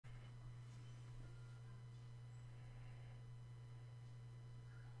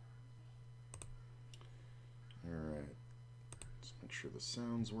sure the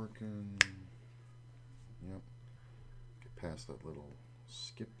sound's working. Yep. Get past that little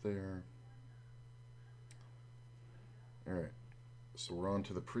skip there. Alright, so we're on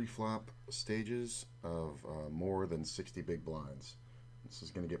to the pre-flop stages of more than 60 big blinds. This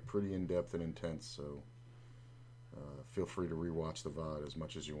is going to get pretty in-depth and intense, so feel free to rewatch the VOD as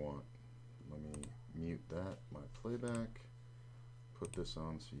much as you want. Let me mute that, my playback, put this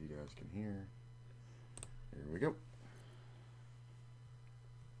on so you guys can hear. Here we go.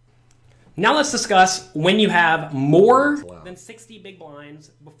 Now let's discuss when you have more than 60 big blinds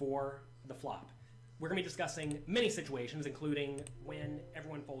before the flop. We're going to be discussing many situations, including when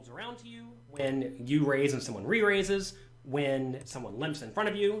everyone folds around to you, when you raise and someone re-raises, when someone limps in front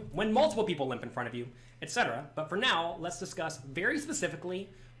of you, when multiple people limp in front of you, etc. But for now, let's discuss very specifically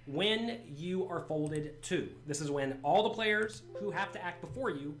when you are folded to. This is when all the players who have to act before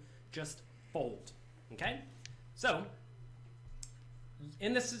you just fold. Okay? So,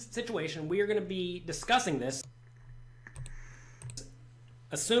 in this situation, we are going to be discussing this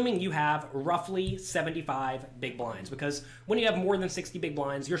assuming you have roughly 75 big blinds, because when you have more than 60 big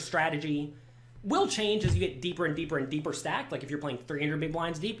blinds, your strategy will change as you get deeper and deeper and deeper stacked. Like if you're playing 300 big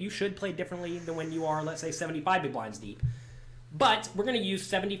blinds deep, you should play differently than when you are, let's say, 75 big blinds deep. But we're going to use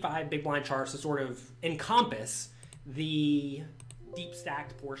 75 big blind charts to sort of encompass the deep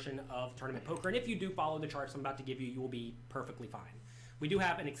stacked portion of tournament poker. And if you do follow the charts I'm about to give you, you will be perfectly fine. We do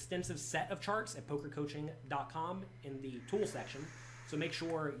have an extensive set of charts at pokercoaching.com in the tool section. So make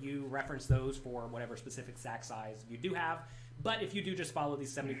sure you reference those for whatever specific stack size you do have. But if you do just follow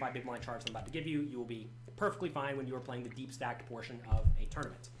these 75 big blind charts I'm about to give you, you will be perfectly fine when you are playing the deep stacked portion of a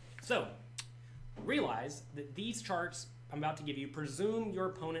tournament. So realize that these charts I'm about to give you presume your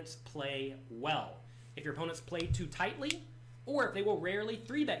opponents play well. If your opponents play too tightly, or if they will rarely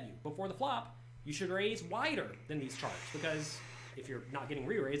 3-bet you before the flop, you should raise wider than these charts, because if you're not getting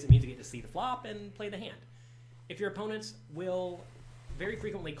re-raised, it means you get to see the flop and play the hand. If your opponents will very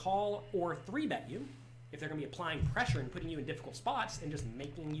frequently call or 3-bet you, if they're going to be applying pressure and putting you in difficult spots and just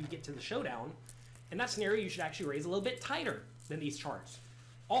making you get to the showdown, in that scenario, you should actually raise a little bit tighter than these charts.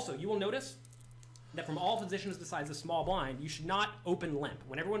 Also, you will notice that from all positions besides the small blind, you should not open limp.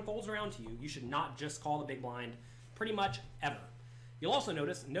 When everyone folds around to you, you should not just call the big blind pretty much ever. You'll also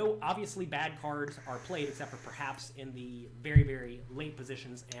notice no obviously bad cards are played except for perhaps in the very, very late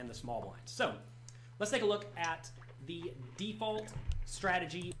positions and the small blinds. So let's take a look at the default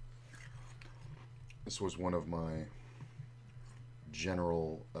strategy. This was one of my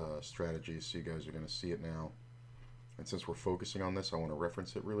general strategies, so you guys are going to see it now. And since we're focusing on this, I want to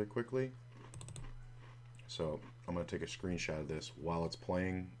reference it really quickly. So I'm going to take a screenshot of this while it's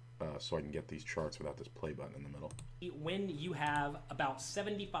playing so I can get these charts without this play button in the middle. When you have about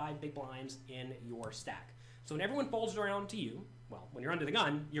 75 big blinds in your stack. So when everyone folds around to you, well, when you're under the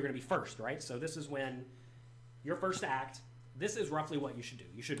gun, you're going to be first, right? So this is when you're first to act. This is roughly what you should do.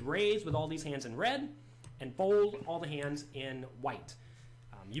 You should raise with all these hands in red and fold all the hands in white.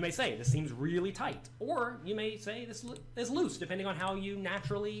 You may say, this seems really tight. Or you may say, this is loose, depending on how you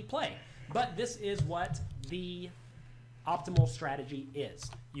naturally play. But this is what the optimal strategy is.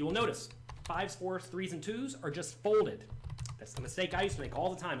 You will notice 5s, 4s, 3s, and 2s are just folded. That's the mistake I used to make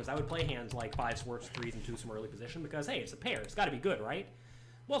all the time, is I would play hands like 5s, 4s, 3s, and 2s from early position because, hey, it's a pair. It's got to be good, right?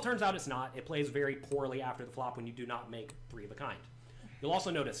 Well, it turns out it's not. It plays very poorly after the flop when you do not make 3 of a kind. You'll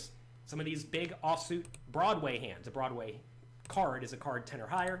also notice some of these big offsuit Broadway hands. A Broadway card is a card 10 or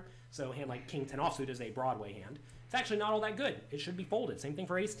higher, so a hand like King 10 offsuit is a Broadway hand. It's actually not all that good. It should be folded. Same thing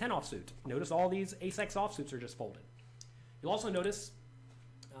for Ace 10 offsuit. Notice all these Ace X offsuits are just folded. You'll also notice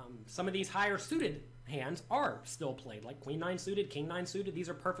some of these higher suited hands are still played, like Queen 9 suited, King 9 suited. These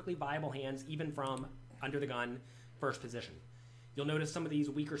are perfectly viable hands, even from under the gun first position. You'll notice some of these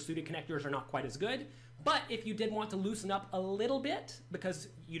weaker suited connectors are not quite as good, but if you did want to loosen up a little bit because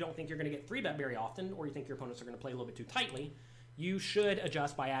you don't think you're going to get 3-bet very often, or you think your opponents are going to play a little bit too tightly, you should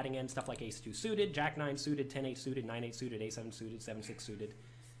adjust by adding in stuff like Ace 2 suited, Jack 9 suited, 10 8 suited, 9 8 suited, Ace 7 suited, 7 6 suited,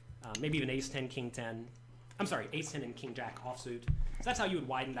 maybe even Ace 10, King 10. I'm sorry, Ace 10 and King Jack offsuit. So that's how you would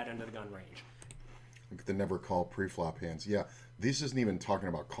widen that under the gun range. Like the never call pre-flop hands. Yeah, this isn't even talking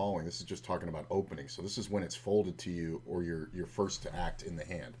about calling. This is just talking about opening. So this is when it's folded to you or you're first to act in the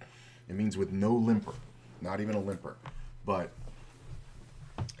hand. It means with no limper, not even a limper. But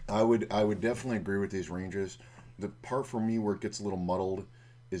I would definitely agree with these ranges. The part for me where it gets a little muddled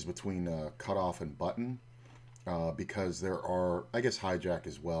is between cutoff and button because there are, I guess, hijack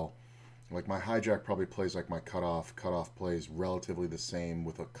as well. Like my hijack probably plays like my cutoff. Cutoff plays relatively the same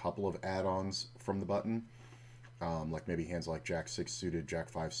with a couple of add-ons from the button. Like maybe hands like Jack 6 suited, Jack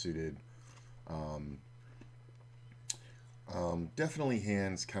 5 suited. Definitely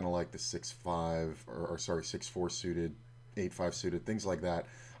hands kind of like the 6-5 or sorry 6-4 suited, 8-5 suited, things like that.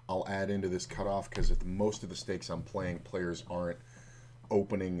 I'll add into this cutoff because at most of the stakes I'm playing, players aren't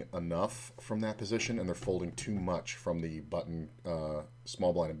opening enough from that position and they're folding too much from the button,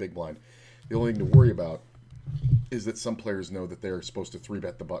 small blind and big blind. The only thing to worry about is that some players know that they're supposed to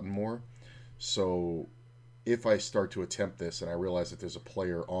 3-bet the button more. So if I start to attempt this and I realize that there's a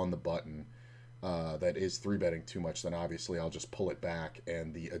player on the button that is 3-betting too much, then obviously I'll just pull it back,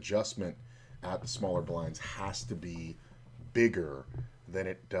 and the adjustment at the smaller blinds has to be bigger than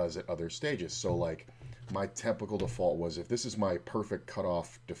it does at other stages. So like my typical default was, if this is my perfect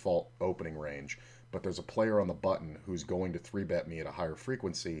cutoff default opening range, but there's a player on the button who's going to 3-bet me at a higher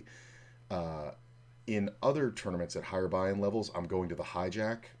frequency, in other tournaments at higher buy-in levels, I'm going to the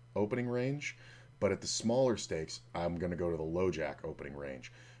hijack opening range, but at the smaller stakes, I'm going to go to the low jack opening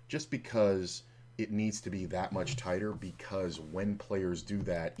range, just because it needs to be that much tighter, because when players do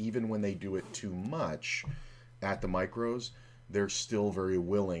that, even when they do it too much at the micros, they're still very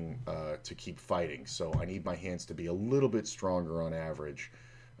willing to keep fighting. So I need my hands to be a little bit stronger on average,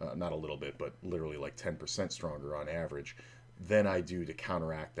 not a little bit, but literally like 10% stronger on average than I do to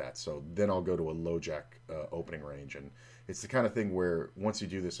counteract that. So then I'll go to a low jack opening range, and it's the kind of thing where once you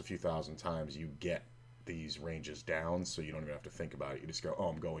do this a few thousand times, you get these ranges down, so you don't even have to think about it. You just go, oh,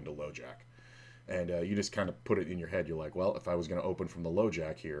 I'm going to low jack. And you just kind of put it in your head. You're like, well, if I was going to open from the low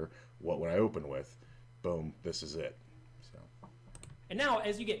jack here, what would I open with? Boom, this is it. So. And now,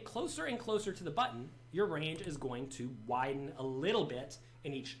 as you get closer and closer to the button, your range is going to widen a little bit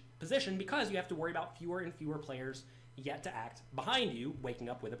in each position, because you have to worry about fewer and fewer players yet to act behind you, waking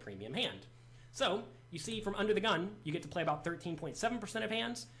up with a premium hand. So, you see from under the gun, you get to play about 13.7% of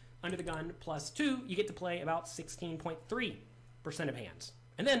hands. Under the gun plus 2, you get to play about 16.3% of hands.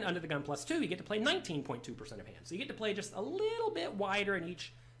 And then under the gun plus 2, you get to play 19.2% of hands. So you get to play just a little bit wider in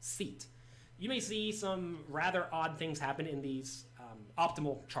each seat. You may see some rather odd things happen in these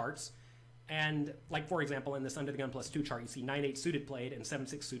optimal charts. And like, for example, in this under the gun plus 2 chart, you see 9-8 suited played and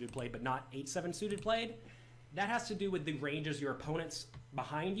 7-6 suited played, but not 8-7 suited played. That has to do with the ranges your opponents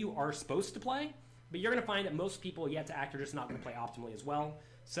behind you are supposed to play. But you're going to find that most people yet to act are just not going to play optimally as well.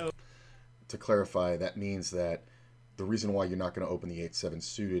 So, to clarify, that means that the reason why you're not going to open the 8-7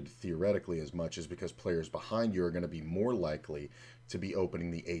 suited theoretically as much is because players behind you are going to be more likely to be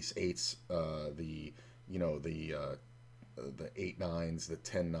opening the ace-8s, the 8-9s,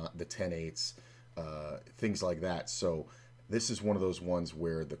 the 10-8s, things like that. So this is one of those ones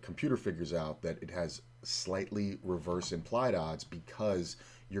where the computer figures out that it has slightly reverse implied odds, because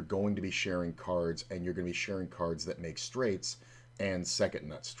you're going to be sharing cards, and you're going to be sharing cards that make straights and second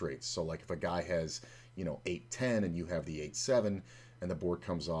nut straights. So like if a guy has 8-10 and you have the 8-7 and the board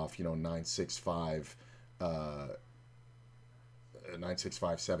comes off 9-6-5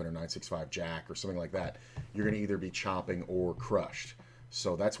 9-6-5-7 or 9-6-5 jack or something like that, you're going to either be chopping or crushed.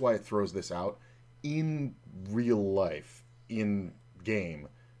 So that's why it throws this out. In real life, in game,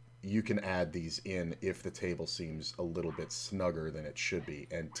 you can add these in if the table seems a little bit snugger than it should be,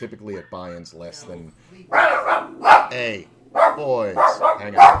 and typically at buy-ins less than, hey boys,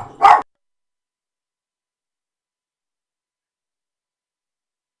 hang on.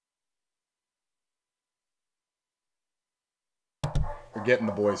 We're getting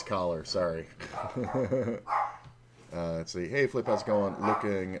the boys' collar, sorry. Let's see. Hey, Flip, how's it going?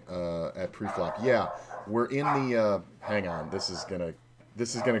 Looking at preflop. Yeah, we're in the. Hang on. This is gonna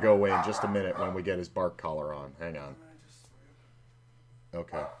go away in just a minute when we get his bark collar on. Hang on.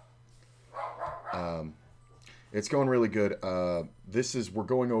 Okay. It's going really good. We're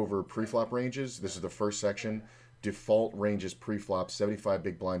going over preflop ranges. This is the first section. Default ranges preflop, 75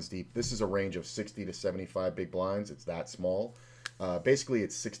 big blinds deep. This is a range of 60 to 75 big blinds. It's that small. Basically,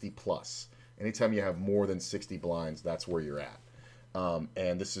 it's 60 plus. Anytime you have more than 60 blinds, that's where you're at.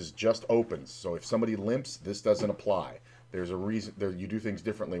 And this is just opens. So if somebody limps, this doesn't apply. There's a reason. You do things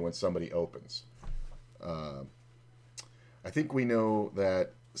differently when somebody opens. I think we know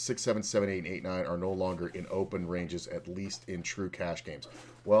that 6, 7, 7, 8, and 8, 9 are no longer in open ranges, at least in true cash games.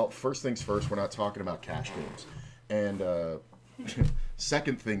 Well, first things first, we're not talking about cash games. And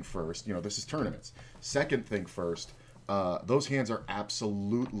second thing first, this is tournaments. Second thing first, those hands are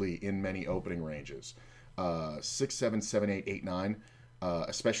absolutely in many opening ranges. 6, 7, 7, 8, 8, 9,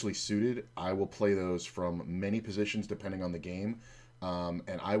 especially suited. I will play those from many positions depending on the game.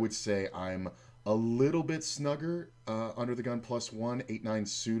 And I would say I'm a little bit snugger under the gun plus 1. 8, 9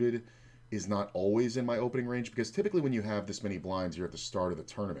 suited is not always in my opening range, because typically when you have this many blinds, you're at the start of the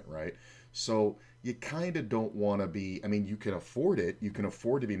tournament, right? So you kind of don't want to be, I mean, you can afford it. You can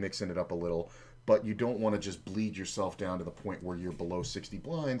afford to be mixing it up a little, but you don't want to just bleed yourself down to the point where you're below 60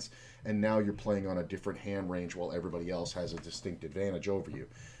 blinds and now you're playing on a different hand range while everybody else has a distinct advantage over you.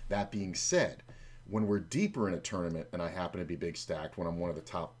 That being said, when we're deeper in a tournament and I happen to be big stacked, when I'm one of the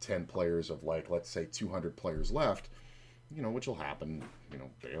top 10 players of, like, let's say 200 players left, you know, which will happen, you know,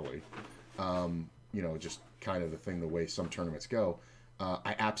 daily, you know, just kind of the thing, the way some tournaments go,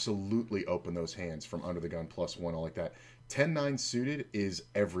 I absolutely open those hands from under the gun +1, all like that. 10-9 suited is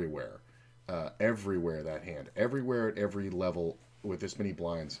everywhere. Everywhere, that hand. Everywhere at every level with this many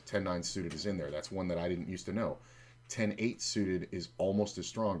blinds, 10-9 suited is in there. That's one that I didn't used to know. 10-8 suited is almost as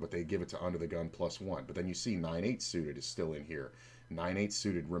strong, but they give it to under the gun +1. But then you see 9-8 suited is still in here. 9-8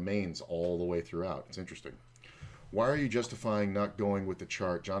 suited remains all the way throughout. It's interesting. Why are you justifying not going with the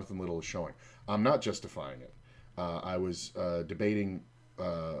chart Jonathan Little is showing? I'm not justifying it. I was debating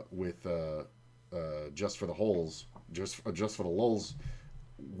with just for the holes, just for the lulz,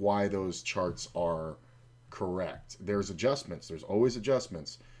 why those charts are correct. There's adjustments. There's always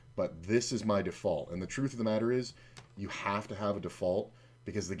adjustments, but this is my default. And the truth of the matter is, you have to have a default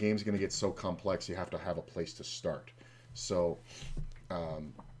because the game's going to get so complex. You have to have a place to start. So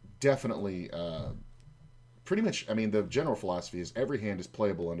definitely, pretty much, I mean, the general philosophy is every hand is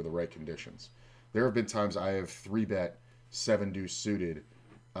playable under the right conditions. There have been times I have 3-bet 7-deuce suited,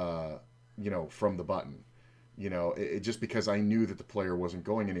 you know, from the button. You know, just because I knew that the player wasn't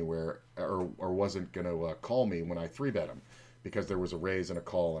going anywhere or wasn't going to call me when I 3-bet him because there was a raise and a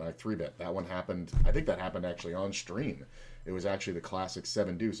call and I 3-bet. That one happened, I think that happened actually on stream. It was actually the classic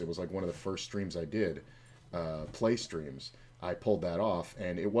 7-deuce. It was like one of the first streams I did, play streams. I pulled that off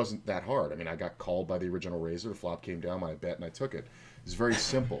and it wasn't that hard. I mean, I got called by the original raiser. The flop came down, I bet, and I took it. It's very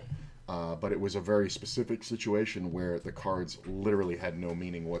simple. But it was a very specific situation where the cards literally had no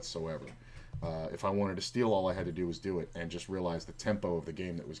meaning whatsoever. If I wanted to steal, all I had to do was do it and just realize the tempo of the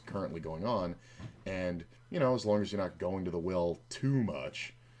game that was currently going on. And, you know, as long as you're not going to the will too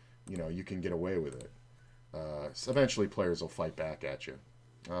much, you know, you can get away with it. So eventually players will fight back at you.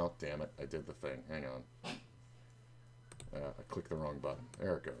 Oh, damn it. I did the thing. Hang on. I clicked the wrong button.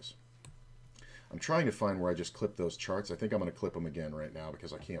 There it goes. I'm trying to find where I just clipped those charts. I think I'm going to clip them again right now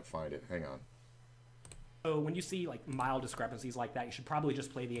because I can't find it. Hang on. So when you see like mild discrepancies like that, you should probably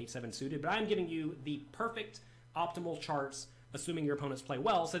just play the 8-7 suited. But I'm giving you the perfect optimal charts, assuming your opponents play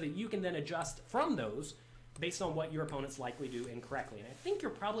well, so that you can then adjust from those based on what your opponents likely do incorrectly. And I think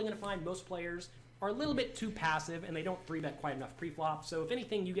you're probably going to find most players are a little bit too passive and they don't 3-bet quite enough pre-flop. So if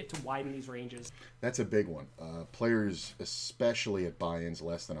anything, you get to widen these ranges. That's a big one. Players, especially at buy-ins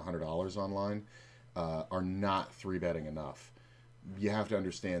less than $100 online, are not 3-betting enough. You have to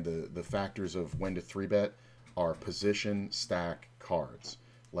understand the factors of when to 3-bet are position, stack, cards.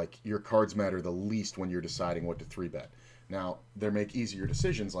 Like, your cards matter the least when you're deciding what to 3-bet. Now, they make easier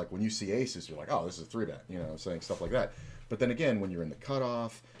decisions, like when you see aces, you're like, oh, this is a 3-bet, you know, saying stuff like that. But then again, when you're in the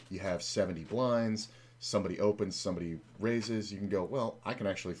cutoff, you have 70 blinds, somebody opens, somebody raises, you can go, well, I can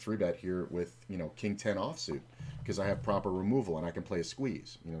actually 3-bet here with, you know, King 10 offsuit, because I have proper removal and I can play a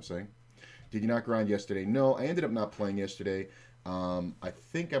squeeze, you know what I'm saying? Did you not grind yesterday? No, I ended up not playing yesterday. I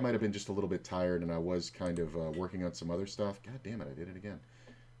think I might have been just a little bit tired, and I was kind of working on some other stuff. God damn it, I did it again.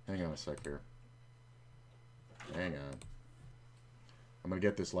 Hang on a sec here. Hang on. I'm going to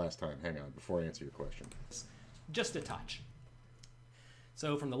get this last time. Hang on, before I answer your question. Just a touch.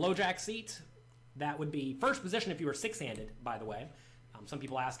 So from the low jack seat, that would be first position if you were 6-handed, by the way. Some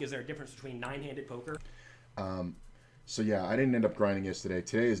people ask, is there a difference between 9-handed poker? So yeah, I didn't end up grinding yesterday.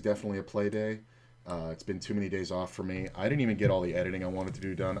 Today is definitely a play day. It's been too many days off for me. I didn't even get all the editing I wanted to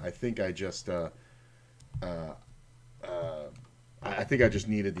do done. I think I just I think I just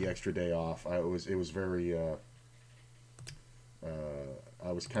needed the extra day off. It was very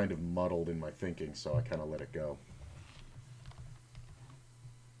I was kind of muddled in my thinking, so I kind of let it go.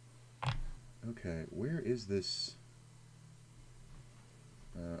 Okay, where is this?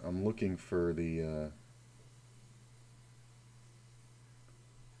 I'm looking for the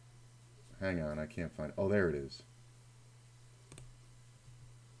hang on, I can't find. Oh, there it is.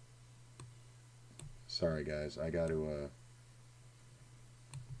 Sorry, guys. I got to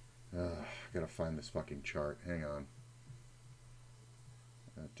gotta find this fucking chart. Hang on.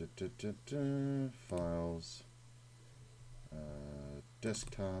 Files.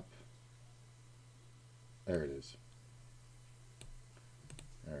 Desktop. There it is.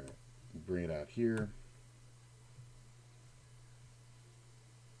 All right. Bring it out here.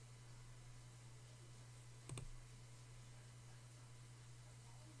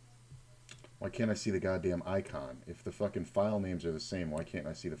 Why can't I see the goddamn icon? If the fucking file names are the same, why can't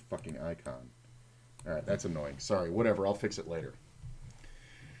I see the fucking icon? Alright, that's annoying. Sorry, whatever, I'll fix it later.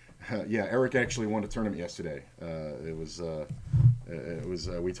 Yeah, Eric actually won a tournament yesterday.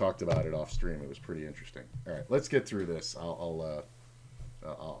 We talked about it off stream. It was pretty interesting. All right, let's get through this. I'll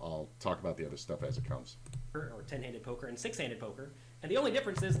talk about the other stuff as it comes. Or 10-handed poker and 6-handed poker. And the only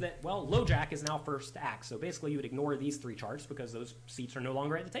difference is that, well, low jack is now first to act. So basically you would ignore these three charts because those seats are no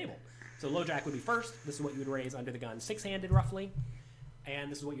longer at the table. So low jack would be first. This is what you would raise under the gun 6-handed roughly.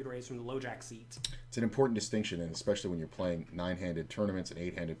 And this is what you'd raise from the low jack seat. It's an important distinction, and especially when you're playing 9-handed tournaments and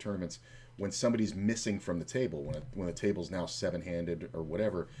 8-handed tournaments, when somebody's missing from the table, when the table's now 7-handed or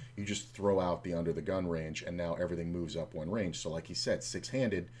whatever, you just throw out the under the gun range, and now everything moves up one range. So like he said,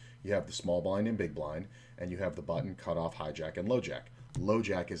 6-handed, you have the small blind and big blind, and you have the button, cutoff, hijack, and low jack. Low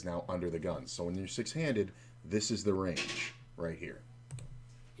jack is now under the gun. So when you're 6-handed, this is the range right here.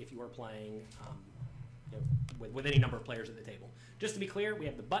 If you are playing with any number of players at the table. Just to be clear, we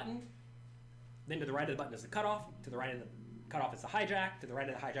have the button, then to the right of the button is the cutoff, to the right of the cutoff is the hijack, to the right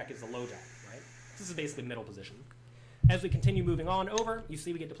of the hijack is the low jack, right? This is basically middle position. As we continue moving on over, you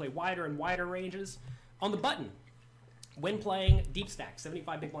see we get to play wider and wider ranges. On the button, when playing deep stack,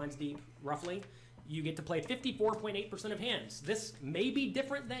 75 big blinds deep, roughly, you get to play 54.8% of hands. This may be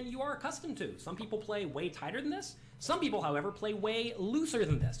different than you are accustomed to. Some people play way tighter than this. Some people, however, play way looser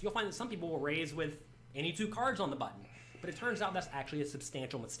than this. You'll find that some people will raise with any two cards on the button. But it turns out that's actually a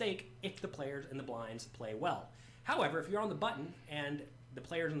substantial mistake if the players in the blinds play well. However, if you're on the button and the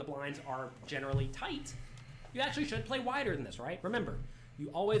players in the blinds are generally tight, you actually should play wider than this, right? Remember, you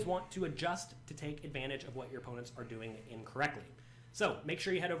always want to adjust to take advantage of what your opponents are doing incorrectly. So make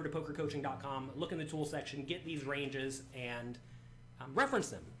sure you head over to pokercoaching.com, look in the tool section, get these ranges, and reference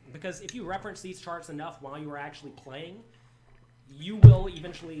them. Because if you reference these charts enough while you are actually playing, you will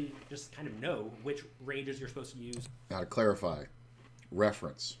eventually just kind of know which ranges you're supposed to use. Now to clarify,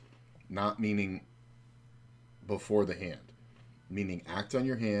 reference, not meaning before the hand, meaning act on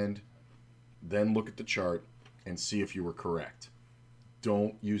your hand, then look at the chart and see if you were correct.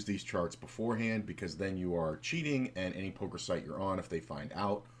 Don't use these charts beforehand because then you are cheating, and any poker site you're on, if they find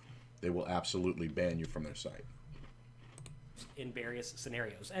out, they will absolutely ban you from their site. In various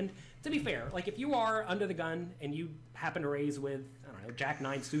scenarios. And to be fair, like if you are under the gun and you happen to raise with, I don't know,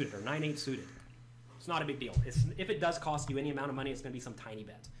 Jack-9 suited or 9-8 suited, it's not a big deal. If it does cost you any amount of money, it's going to be some tiny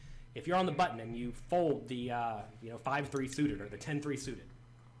bet. If you're on the button and you fold the 5-3 suited or the 10-3 suited,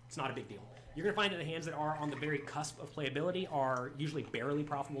 it's not a big deal. You're going to find that the hands that are on the very cusp of playability are usually barely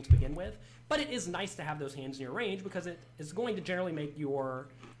profitable to begin with, but it is nice to have those hands in your range because it is going to generally make your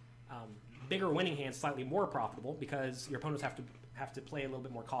bigger winning hands slightly more profitable because your opponents have to play a little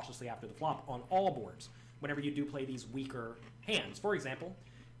bit more cautiously after the flop on all boards whenever you do play these weaker hands. For example,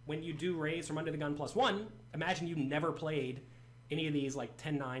 when you do raise from under the gun +1, imagine you never played any of these like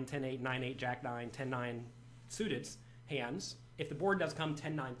 10-9, 10-8, 9-8, Jack-9, 10-9 suited hands. If the board does come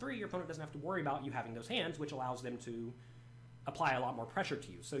 10-9-3, your opponent doesn't have to worry about you having those hands, which allows them to apply a lot more pressure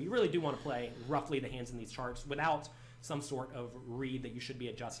to you. So you really do want to play roughly the hands in these charts without some sort of read that you should be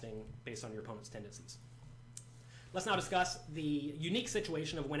adjusting based on your opponent's tendencies. Let's now discuss the unique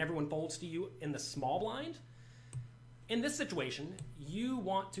situation of when everyone folds to you in the small blind. In this situation, you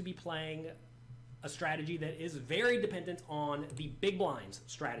want to be playing a strategy that is very dependent on the big blinds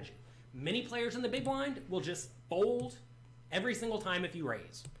strategy. Many players in the big blind will just fold every single time if you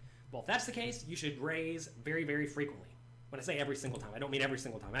raise. Well, if that's the case, you should raise very, very frequently. When I say every single time, I don't mean every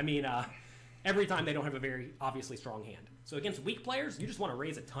single time. I mean every time they don't have a very obviously strong hand. So against weak players, you just want to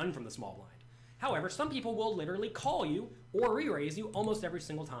raise a ton from the small blind. However, some people will literally call you or re-raise you almost every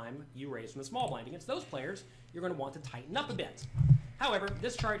single time you raise from the small blind. Against those players, you're going to want to tighten up a bit. However,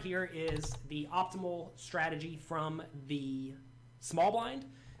 this chart here is the optimal strategy from the small blind.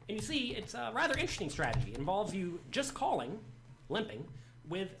 And you see, it's a rather interesting strategy. It involves you just calling, limping,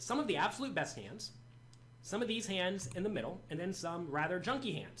 with some of the absolute best hands, some of these hands in the middle, and then some rather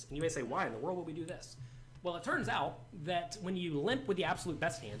junky hands. And you may say, why in the world would we do this? Well, it turns out that when you limp with the absolute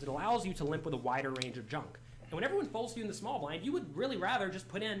best hands, it allows you to limp with a wider range of junk. And when everyone folds to you in the small blind, you would really rather just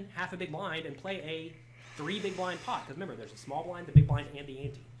put in half a big blind and play a 3 big blind pot. Because remember, there's a small blind, the big blind, and the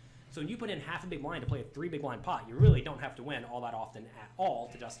ante. So when you put in half a big blind to play a 3 big blind pot, you really don't have to win all that often at all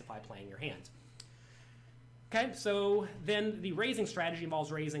to justify playing your hand. Okay, so then the raising strategy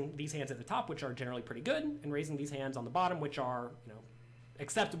involves raising these hands at the top, which are generally pretty good, and raising these hands on the bottom, which are,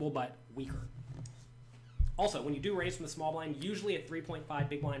 acceptable but weaker. Also, when you do raise from the small blind, usually a 3.5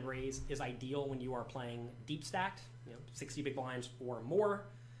 big blind raise is ideal when you are playing deep stacked, 60 big blinds or more.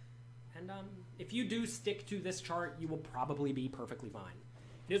 And if you do stick to this chart, you will probably be perfectly fine.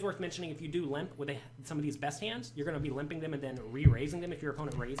 It is worth mentioning if you do limp with some of these best hands, you're going to be limping them and then re-raising them if your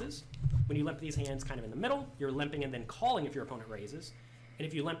opponent raises. When you limp these hands kind of in the middle, you're limping and then calling if your opponent raises. And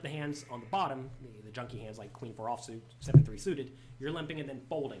if you limp the hands on the bottom, the junky hands like queen 4 offsuit, 7-3 suited, you're limping and then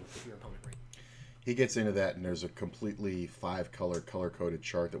folding with your opponent rate. He gets into that, and there's a completely 5-color, color-coded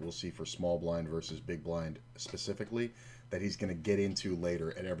chart that we'll see for small blind versus big blind specifically that he's going to get into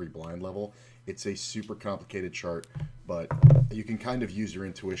later at every blind level. It's a super complicated chart, but you can kind of use your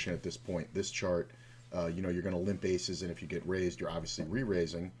intuition at this point. This chart, you know, you're going to limp aces, and if you get raised, you're obviously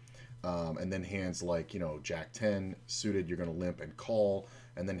re-raising. And then hands like, you know, Jack 10 suited, you're going to limp and call.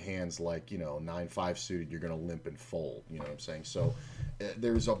 And then hands like, you know, 9-5 suited, you're going to limp and fold. You know what I'm saying? So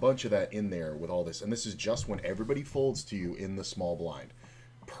there's a bunch of that in there with all this. And this is just when everybody folds to you in the small blind.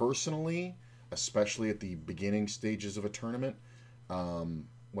 Personally, especially at the beginning stages of a tournament,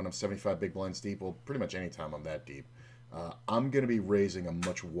 when I'm 75 big blinds deep, well, pretty much anytime I'm that deep, I'm going to be raising a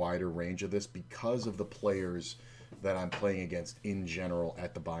much wider range of this because of the players that I'm playing against in general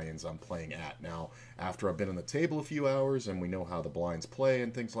at the buy-ins I'm playing at. Now, after I've been on the table a few hours and we know how the blinds play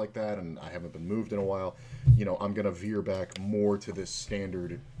and things like that, and I haven't been moved in a while, you know, I'm going to veer back more to this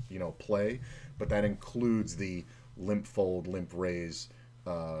standard, you know, play. But that includes the limp fold, limp raise,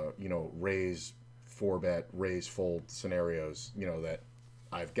 you know, raise 4-bet, raise fold scenarios, you know, that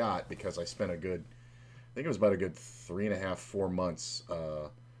I've got because I spent a good, I think it was about a good 3.5, 4 months,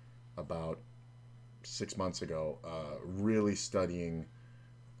 about 6 months ago, really studying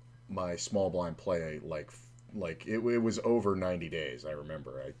my small blind play. Like it was over 90 days. I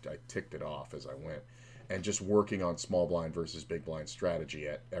remember I ticked it off as I went, and just working on small blind versus big blind strategy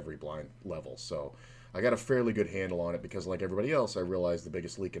at every blind level. So I got a fairly good handle on it because, like everybody else, I realized the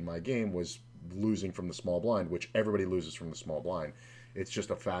biggest leak in my game was losing from the small blind, which everybody loses from the small blind. It's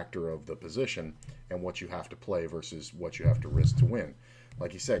just a factor of the position and what you have to play versus what you have to risk to win.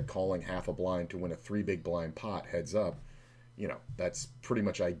 Like you said, calling half a blind to win a 3 big blind pot heads up, you know, that's pretty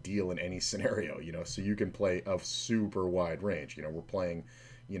much ideal in any scenario, you know, so you can play a super wide range. You know, we're playing,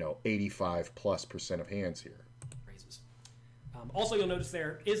 you know, 85+% of hands here. Raises. Also, you'll notice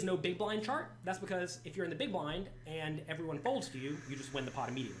there is no big blind chart. That's because if you're in the big blind and everyone folds to you, you just win the pot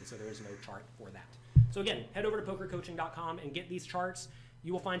immediately, so there is no chart for that. So again, head over to pokercoaching.com and get these charts.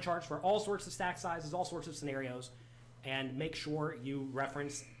 You will find charts for all sorts of stack sizes, all sorts of scenarios, and make sure you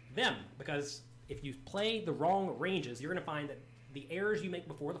reference them, because if you play the wrong ranges, you're going to find that the errors you make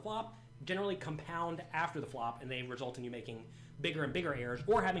before the flop generally compound after the flop, and they result in you making bigger and bigger errors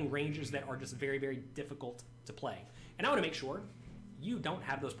or having ranges that are just very, very difficult to play. And I want to make sure you don't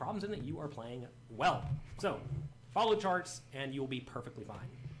have those problems and that you are playing well. So follow the charts and you'll be perfectly fine.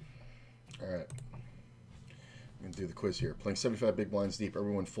 All right. I'm going to do the quiz here. Playing 75 big blinds deep,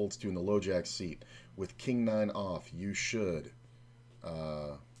 everyone folds to in the low jack seat. With king 9 off, you should.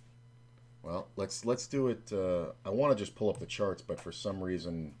 Well, let's do it. I want to just pull up the charts, but for some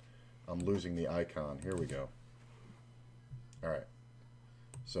reason I'm losing the icon. Here we go. All right.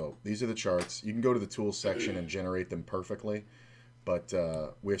 So these are the charts. You can go to the tools section and generate them perfectly. But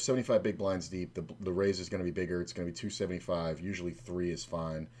we have 75 big blinds deep. The raise is going to be bigger. It's going to be 275. Usually 3 is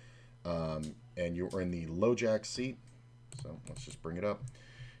fine. And you're in the low jack seat. So let's just bring it up.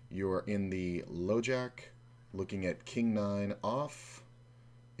 You're in the low jack. Looking at king 9 off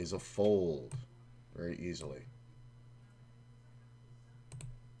is a fold very easily.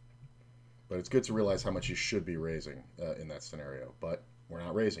 But it's good to realize how much you should be raising in that scenario. But we're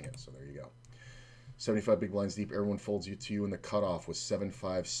not raising it, so there you go. 75 big blinds deep, everyone folds you to you in the cutoff with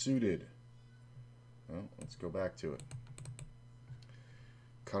 7-5 suited. Well, let's go back to it.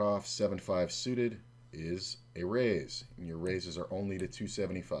 Cutoff 7-5 suited is a raise, and your raises are only to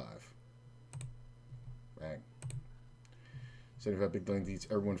 275. Bang. 75 big blind deep,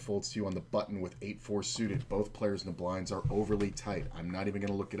 everyone folds to you on the button with 8-4 suited. Both players in the blinds are overly tight. I'm not even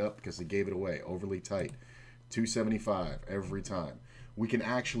going to look it up because they gave it away. Overly tight. 275 every time. We can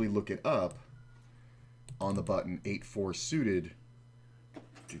actually look it up on the button 8-4 suited.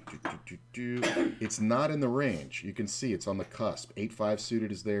 It's not in the range. You can see it's on the cusp. 8-5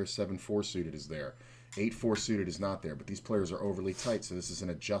 suited is there. 7-4 suited is there. 8-4 suited is not there. But these players are overly tight, so this is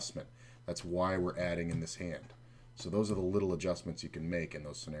an adjustment. That's why we're adding in this hand. So those are the little adjustments you can make in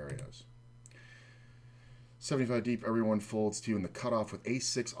those scenarios. 75 deep, everyone folds to you in the cutoff with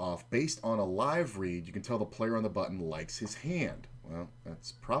ace-6 off. Based on a live read, you can tell the player on the button likes his hand. Well,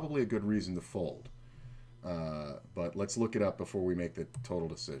 that's probably a good reason to fold. But let's look it up before we make the total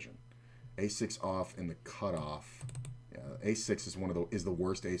decision. Ace-6 off in the cutoff. Yeah, ace-6 is the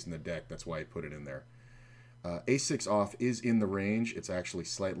worst ace in the deck. That's why I put it in there. Ace-6 off is in the range. It's actually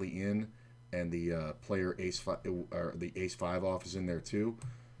slightly in, and the player ace-5 or the ace-5 off is in there too.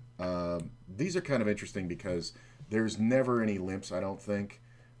 These are kind of interesting because there's never any limps, I don't think.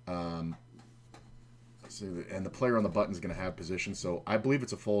 So, and the player on the button is going to have position. So I believe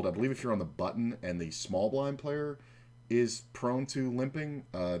it's a fold. I believe if you're on the button and the small blind player is prone to limping,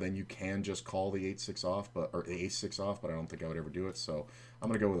 then you can just call the 8-6 off, or the ace-6 off. But I don't think I would ever do it. So I'm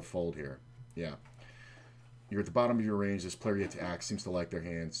going to go with a fold here. Yeah. You're at the bottom of your range. This player yet to act seems to like their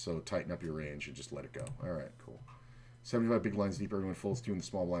hands, so tighten up your range and just let it go. All right, cool. 75 big blinds deep. Everyone folds 2 in the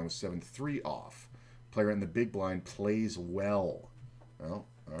small blind with 7-3 off. Player in the big blind plays well. Well,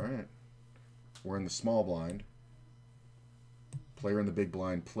 all right. We're in the small blind. Player in the big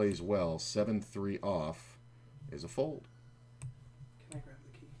blind plays well. 7-3 off is a fold. Can I grab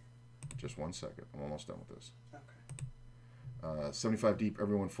the key? Just 1 second. I'm almost done with this. Okay. 75 deep.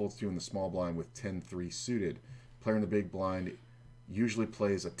 Everyone folds 2 in the small blind with 10-3 suited. Player in the big blind usually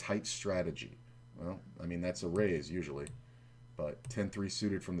plays a tight strategy. Well, I mean, that's a raise usually. But 10-3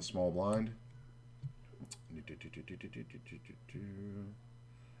 suited from the small blind.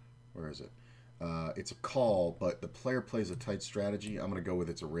 Where is it? It's a call, but the player plays a tight strategy. I'm going to go with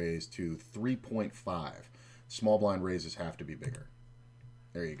it's a raise to 3.5. Small blind raises have to be bigger.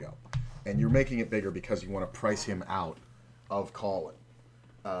 There you go. And you're making it bigger because you want to price him out of calling.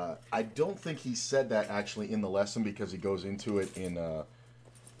 I don't think he said that actually in the lesson because he goes into it in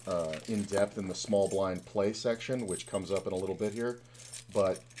depth in the small blind play section, which comes up in a little bit here.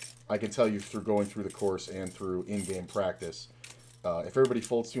 But I can tell you through going through the course and through in-game practice, if everybody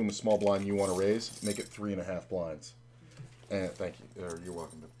folds 2 in the small blind you want to raise, make it 3.5 blinds. And thank you. You're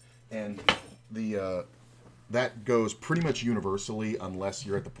welcome. And the that goes pretty much universally unless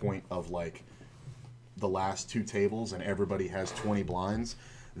you're at the point of like the last 2 tables and everybody has 20 blinds.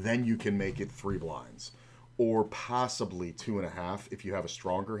 Then you can make it 3 blinds. Or possibly 2.5 if you have a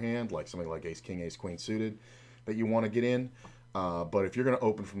stronger hand, like something like ace, king, ace, queen suited that you want to get in. But if you're going to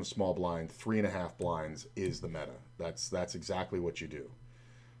open from the small blind, 3.5 blinds is the meta. That's exactly what you do.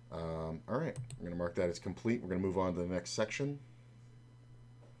 All right, I'm going to mark that as complete. We're going to move on to the next section.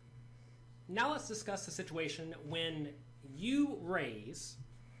 Now let's discuss the situation when you raise,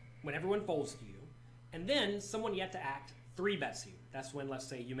 when everyone folds to you, and then someone yet to act 3-bets you. That's when, let's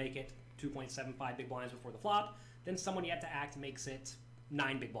say, you make it 2.75 big blinds before the flop. Then someone yet to act makes it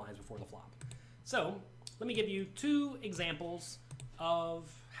 9 big blinds before the flop. So let me give you 2 examples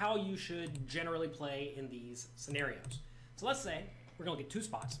of how you should generally play in these scenarios. So let's say we're going to get 2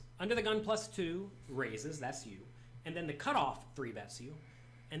 spots. Under the gun +2 raises, that's you. And then the cutoff 3-bets you.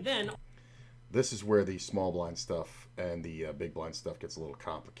 And then this is where the small blind stuff and the big blind stuff gets a little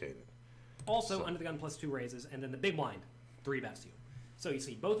complicated. Also, under the gun +2 raises, and then the big blind 3-bets you. So you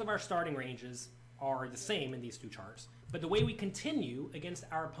see, both of our starting ranges are the same in these 2 charts, but the way we continue against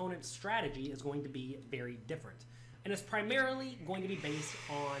our opponent's strategy is going to be very different. And it's primarily going to be based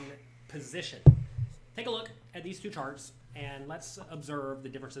on position. Take a look at these 2 charts, and let's observe the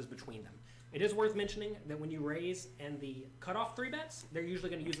differences between them. It is worth mentioning that when you raise and the cutoff 3-bets, they're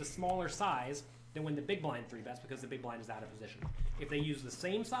usually going to use a smaller size than when the big blind 3-bets because the big blind is out of position. If they use the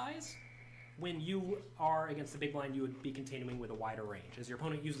same size, when you are against the big blind, you would be continuing with a wider range. As your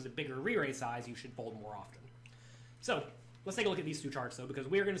opponent uses a bigger re-raise size, you should fold more often. So let's take a look at these 2 charts, though, because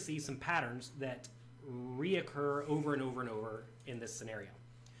we're going to see some patterns that reoccur over and over and over in this scenario.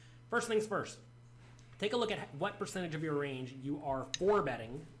 First things first, take a look at what percentage of your range you are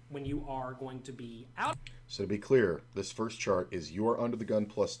 4-betting when you are going to be out. So to be clear, this first chart is you are under the gun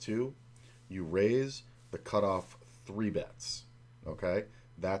 +2, you raise, the cutoff 3-bets, okay?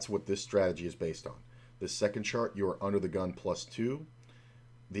 That's what this strategy is based on. This second chart, you are under the gun +2.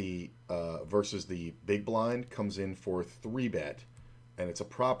 The versus the big blind comes in for 3-bet, and it's a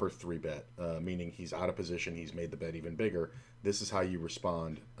proper 3-bet, meaning he's out of position, he's made the bet even bigger. This is how you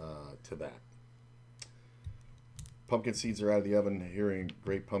respond to that. Pumpkin seeds are out of the oven. Hearing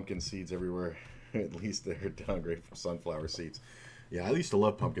great pumpkin seeds everywhere. At least they're downgrade from sunflower seeds. Yeah, I used to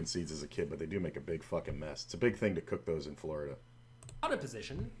love pumpkin seeds as a kid, but they do make a big fucking mess. It's a big thing to cook those in Florida. Out of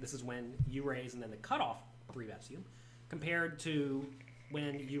position, this is when you raise and then the cutoff 3-bets you, compared to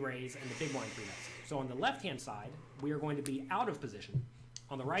when you raise and the big blind 3-bets you. So on the left-hand side, we are going to be out of position.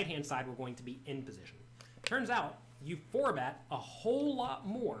 On the right-hand side, we're going to be in position. Turns out, you 4-bet a whole lot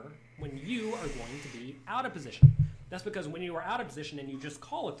more when you are going to be out of position. That's because when you are out of position and you just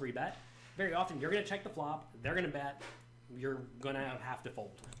call a 3-bet, very often you're going to check the flop, they're going to bet, you're going to have to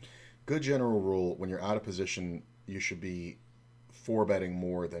fold. Good general rule, when you're out of position, you should be 4-betting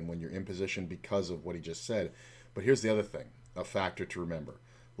more than when you're in position because of what he just said. But here's the other thing, a factor to remember.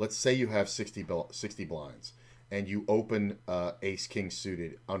 Let's say you have 60 blinds and you open ace king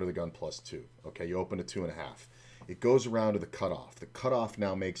suited under the gun +2. Okay, you open to 2.5. It goes around to the cutoff. The cutoff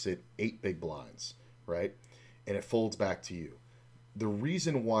now makes it 8 big blinds, right? And it folds back to you. the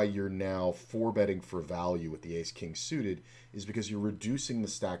reason why you're now 4-betting for value with the ace king suited is because you're reducing the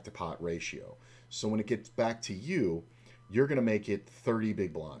stack to pot ratio. So when it gets back to you, you're going to make it 30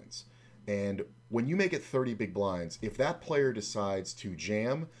 big blinds. And when you make it 30 big blinds, if that player decides to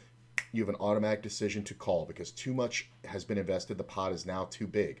jam, you have an automatic decision to call because too much has been invested. The pot is now too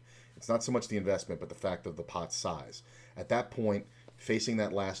big. It's not so much the investment, but the fact of the pot's size. At that point, facing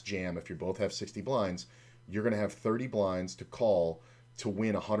that last jam, if you both have 60 blinds, you're going to have 30 blinds to call to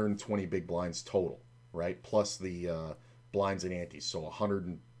win 120 big blinds total, right? Plus the blinds and antes, so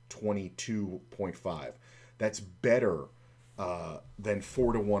 122.5. That's better than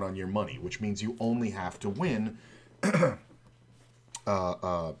 4-1 on your money, which means you only have to win.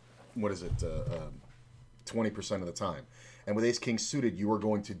 What is it? 20% of the time. And with ace king suited, you are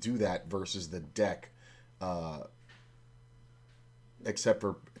going to do that versus the deck, except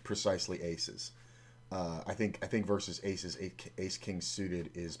for precisely aces. I think versus aces, ace king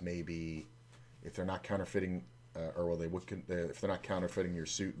suited is maybe, if they're not counterfeiting, or well, if they're not counterfeiting your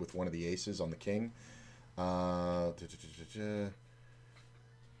suit with one of the aces on the king. I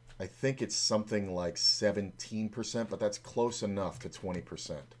think it's something like 17%, but that's close enough to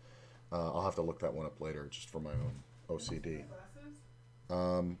 20%. I'll have to look that one up later, just for my own OCD.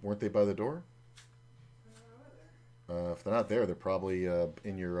 Weren't they by the door? If they're not there, they're probably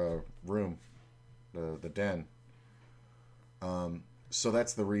in your room, the den. So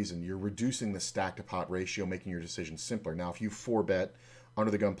that's the reason. You're reducing the stack to pot ratio, making your decision simpler. Now, if you 4-bet under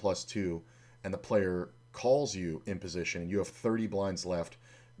the gun +2 and the player calls you in position and you have 30 blinds left,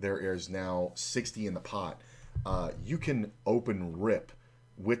 there is now 60 in the pot, you can open rip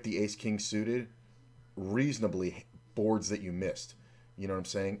with the ace king suited reasonably boards that you missed. You know what I'm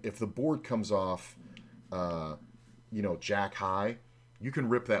saying? If the board comes off jack high, you can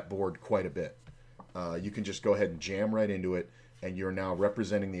rip that board quite a bit. You can just go ahead and jam right into it, and you're now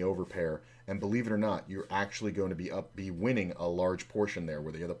representing the overpair. And believe it or not, you're actually going to be winning a large portion there,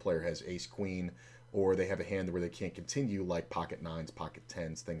 where the other player has ace queen, or they have a hand where they can't continue, like pocket nines, pocket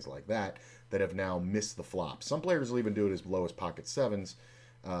tens, things like that have now missed the flop. Some players will even do it as low as pocket sevens.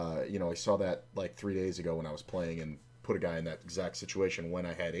 I saw that like 3 days ago when I was playing and put a guy in that exact situation when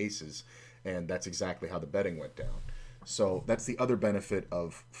I had aces, and that's exactly how the betting went down. So that's the other benefit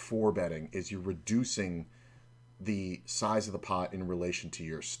of 4-betting, is you're reducing the size of the pot in relation to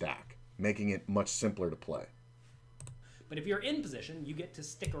your stack, making it much simpler to play. But if you're in position, you get to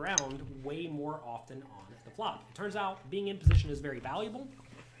stick around way more often on the flop. It turns out being in position is very valuable.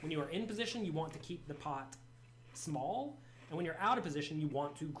 When you are in position, you want to keep the pot small. And when you're out of position, you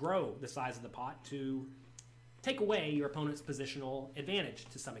want to grow the size of the pot to take away your opponent's positional advantage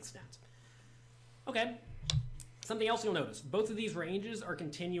to some extent. Okay, something else you'll notice. Both of these ranges are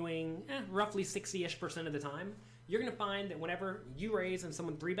continuing roughly 60-ish% of the time. You're going to find that whenever you raise and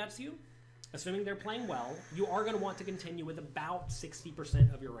someone 3-bets you, assuming they're playing well, you are going to want to continue with about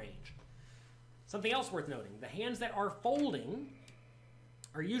 60% of your range. Something else worth noting, the hands that are folding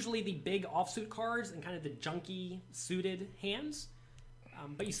are usually the big offsuit cards and kind of the junky suited hands.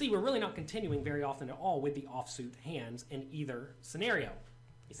 But you see, we're really not continuing very often at all with the offsuit hands in either scenario.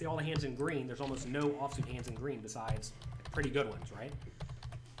 You see all the hands in green, there's almost no offsuit hands in green besides pretty good ones, right?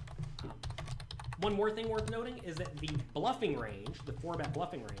 One more thing worth noting is that the bluffing range, the 4-bet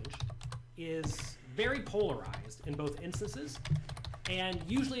bluffing range, is very polarized in both instances, and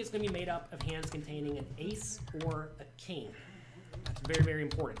usually it's going to be made up of hands containing an ace or a king. That's very, very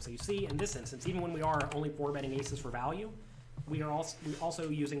important. So you see, in this instance, even when we are only 4-betting aces for value, we are also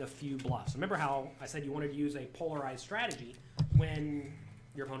using a few bluffs. Remember how I said you wanted to use a polarized strategy when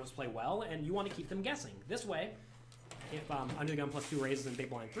your opponents play well, and you want to keep them guessing. This way, if under the gun +2 raises and big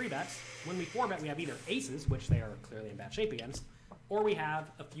blind 3-bets, when we 4-bet, we have either aces, which they are clearly in bad shape against, or we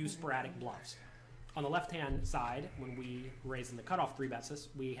have a few sporadic bluffs. On the left-hand side, when we raise in the cutoff 3-bets,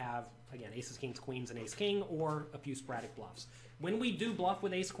 we have, again, aces, kings, queens, and ace-king, or a few sporadic bluffs. When we do bluff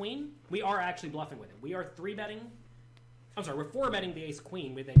with ace-queen, we are actually bluffing with it. We are we're 4-betting the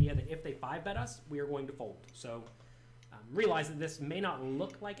ace-queen with the idea that if they 5-bet us, we are going to fold. So realize that this may not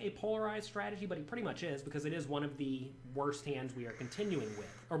look like a polarized strategy, but it pretty much is, because it is one of the worst hands we are continuing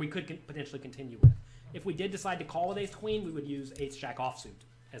with, or we could potentially continue with. If we did decide to call with ace-queen, we would use ace-jack offsuit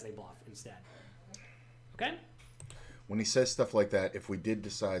as a bluff instead. Okay? When he says stuff like that, if we did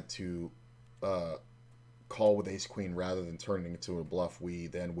decide to call with ace-queen rather than turning it into a bluff, we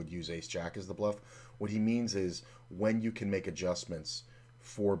then would use ace-jack as the bluff. What he means is when you can make adjustments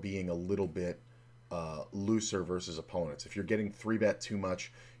for being a little bit looser versus opponents. If you're getting 3-bet too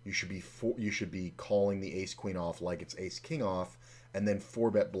much, you should be calling the ace-queen off like it's ace-king off, and then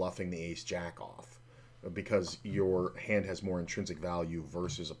 4-bet bluffing the ace-jack off. because your hand has more intrinsic value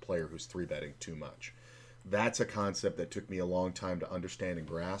versus a player who's 3-betting too much. That's a concept that took me a long time to understand and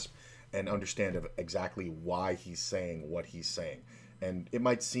grasp, and understand of exactly why he's saying what he's saying. And it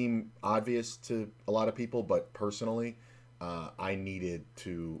might seem obvious to a lot of people, but personally, I needed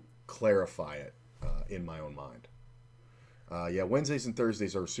to clarify it in my own mind. Yeah, Wednesdays and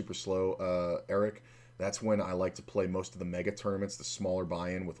Thursdays are super slow, Eric. That's when I like to play most of the mega tournaments, the smaller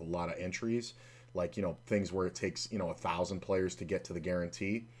buy-in with a lot of entries, like, you know, things where it takes, you know, 1,000 players to get to the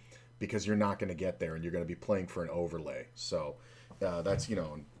guarantee, because you're not going to get there and you're going to be playing for an overlay. So that's, you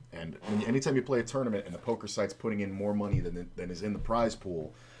know, and anytime you play a tournament and the poker site's putting in more money than is in the prize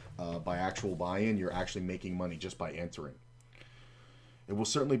pool by actual buy-in, you're actually making money just by entering. It will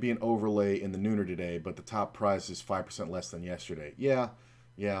certainly be an overlay in the nooner today, but the top prize is 5% less than yesterday. Yeah.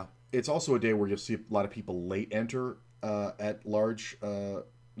 It's also a day where you'll see a lot of people late enter at large,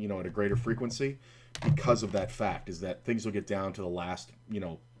 you know, at a greater frequency, because of that fact, is that things will get down to the last, you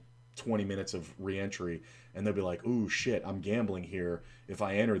know, 20 minutes of re-entry, and they'll be like, ooh, shit, I'm gambling here if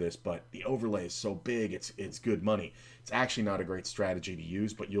I enter this, but the overlay is so big, it's good money. It's actually not a great strategy to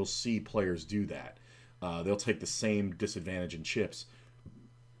use, but you'll see players do that. They'll take the same disadvantage in chips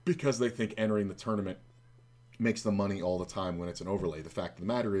because they think entering the tournament makes them money all the time when it's an overlay. The fact of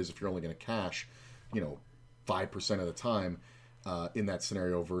the matter is, if you're only going to cash, you know, 5% of the time in that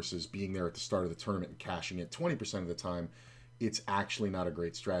scenario versus being there at the start of the tournament and cashing it 20% of the time, it's actually not a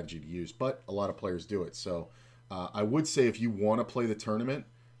great strategy to use, but a lot of players do it. So I would say, if you want to play the tournament,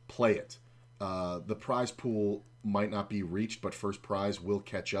 play it. The prize pool might not be reached, but first prize will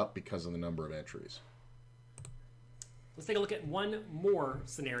catch up because of the number of entries. Let's take a look at one more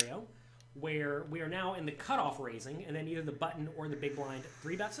scenario where we are now in the cutoff raising, and then either the button or the big blind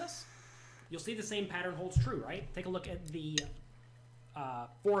 3-bets us. You'll see the same pattern holds true, right? Take a look at the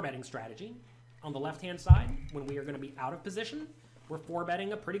 4-betting strategy. On the left-hand side, when we are going to be out of position, we're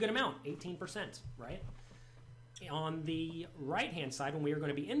 4-betting a pretty good amount, 18%, right? On the right-hand side, when we are going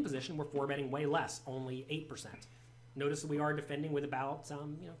to be in position, we're 4-betting way less, only 8%. Notice that we are defending with about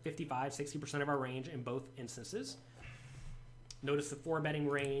 55, 60% of our range in both instances. Notice the 4-betting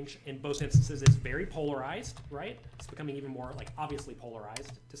range in both instances is very polarized, right? It's becoming even more, like, obviously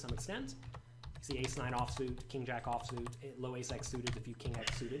polarized to some extent. You see ace-9 offsuit, king-jack offsuit, low ace-x suited, a few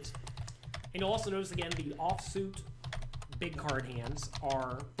king-x suited. And you'll also notice, again, the offsuit big card hands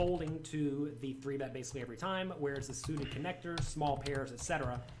are folding to the 3-bet basically every time, whereas the suited connectors, small pairs,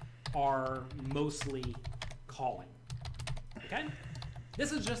 etc. are mostly calling. Okay?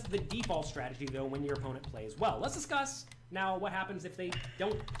 This is just the default strategy, though, when your opponent plays well. Let's discuss now what happens if they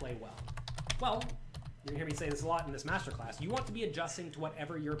don't play well. Well, you're going to hear me say this a lot in this masterclass. You want to be adjusting to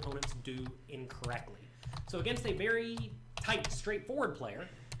whatever your opponents do incorrectly. So against a very tight, straightforward player,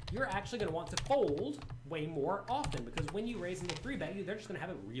 you're actually going to want to fold way more often, because when you raise into 3-bet you, they're just going to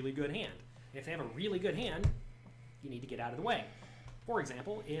have a really good hand. And if they have a really good hand, you need to get out of the way. For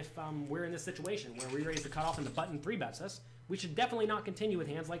example, if we're in this situation where we raise the cutoff and the button 3-bets us, we should definitely not continue with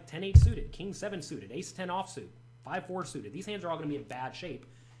hands like 10-8 suited, king-7 suited, ace-10 offsuit, 5-4 suited. These hands are all going to be in bad shape,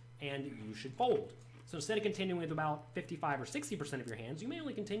 and you should fold. So instead of continuing with about 55 or 60% of your hands, you may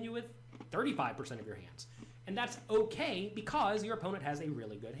only continue with 35% of your hands. And that's okay, because your opponent has a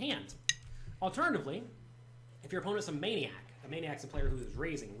really good hand. Alternatively, if your opponent's a maniac's a player who is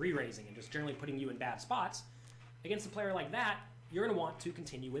raising, re-raising, and just generally putting you in bad spots, against a player like that, you're going to want to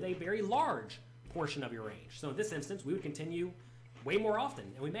continue with a very large portion of your range. So in this instance, we would continue way more often,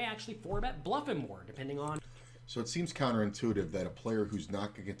 and we may actually 4-bet bluff him more, depending on... So it seems counterintuitive that a player who's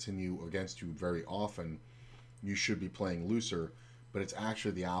not going to continue against you very often, you should be playing looser, but it's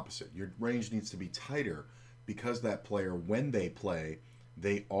actually the opposite. Your range needs to be tighter, because that player, when they play,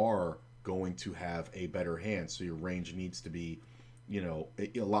 they are going to have a better hand. So your range needs to be, you know,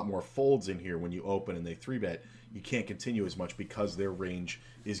 a lot more folds in here when you open and they 3-bet. You can't continue as much because their range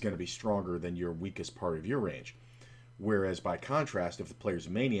is going to be stronger than your weakest part of your range. Whereas by contrast, if the player's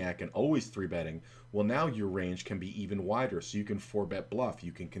a maniac and always 3-betting, well, now your range can be even wider. So you can 4-bet bluff.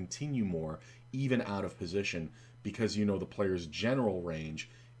 You can continue more, even out of position, because you know the player's general range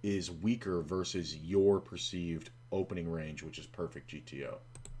is weaker versus your perceived opening range, which is perfect GTO.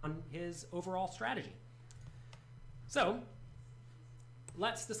 On his overall strategy. So,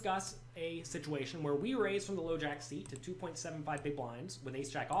 let's discuss a situation where we raise from the low jack seat to 2.75 big blinds with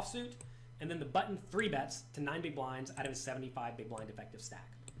ace-jack offsuit, and then the button 3-bets to 9 big blinds out of his 75 big blind effective stack.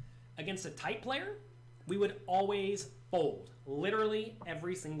 Against a tight player, we would always fold, literally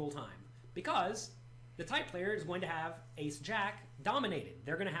every single time, because the tight player is going to have ace-jack dominated.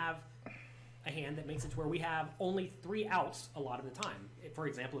 They're going to have a hand that makes it to where we have only 3 outs a lot of the time. For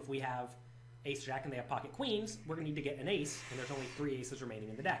example, if we have ace jack and they have pocket queens, we're going to need to get an ace, and there's only 3 aces remaining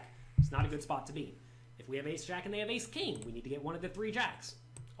in the deck. It's not a good spot to be. If we have ace jack and they have ace king, we need to get one of the 3 jacks.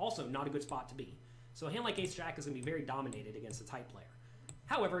 Also not a good spot to be. So a hand like ace jack is going to be very dominated against a tight player.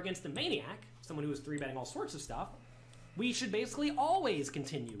 However, against a maniac, someone who is 3-betting all sorts of stuff, we should basically always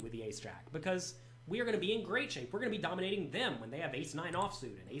continue with the ace jack, because we are going to be in great shape. We're going to be dominating them when they have ace 9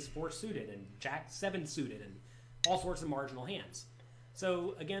 offsuit and ace 4 suited and jack 7 suited and all sorts of marginal hands.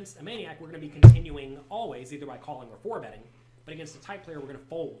 So against a maniac, we're going to be continuing always, either by calling or 4-betting, but against a tight player, we're going to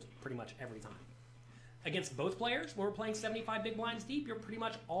fold pretty much every time. Against both players, when we're playing 75 big blinds deep, you're pretty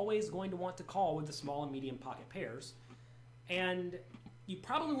much always going to want to call with the small and medium pocket pairs. And you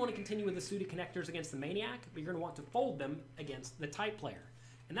probably want to continue with the suited connectors against the maniac, but you're going to want to fold them against the tight player.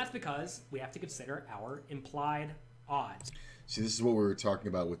 And that's because we have to consider our implied odds. See, this is what we were talking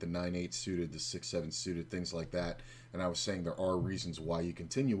about with the 9-8 suited, the 6-7 suited, things like that. And I was saying there are reasons why you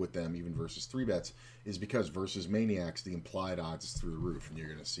continue with them, even versus 3-bets, is because versus maniacs, the implied odds is through the roof, and you're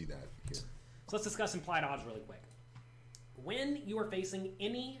going to see that here. So let's discuss implied odds really quick. When you are facing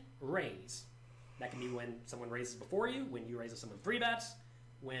any raise, that can be when someone raises before you, when you raise someone 3-bets,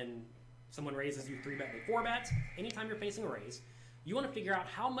 when someone raises you 3-bet and 4-bets, anytime you're facing a raise, you want to figure out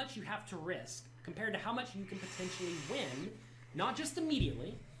how much you have to risk compared to how much you can potentially win, not just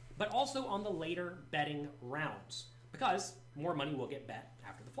immediately, but also on the later betting rounds, because more money will get bet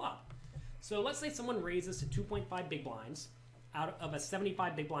after the flop. So let's say someone raises to 2.5 big blinds out of a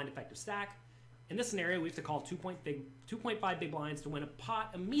 75 big blind effective stack. In this scenario, we have to call 2.5 big blinds to win a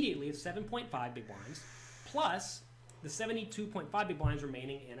pot immediately of 7.5 big blinds, plus the 72.5 big blinds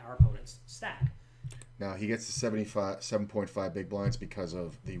remaining in our opponent's stack. Now, he gets the 7.5 big blinds because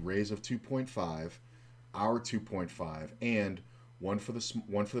of the raise of 2.5, our 2.5, and one for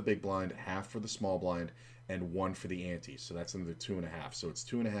the big blind, half for the small blind, and 1 for the ante. So that's another 2.5. So it's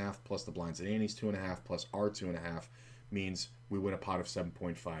 2.5 plus the blinds and antes, 2.5 plus our 2.5 means we win a pot of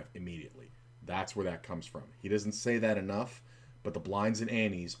 7.5 immediately. That's where that comes from. He doesn't say that enough, but the blinds and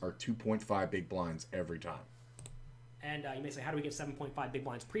antes are 2.5 big blinds every time. And you may say, how do we get 7.5 big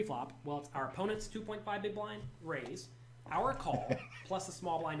blinds pre-flop? Well, it's our opponent's 2.5 big blind raise, our call, plus the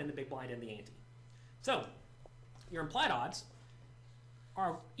small blind and the big blind and the ante. So your implied odds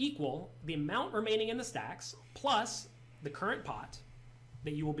are equal the amount remaining in the stacks plus the current pot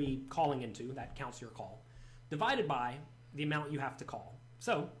that you will be calling into, that counts your call, divided by the amount you have to call.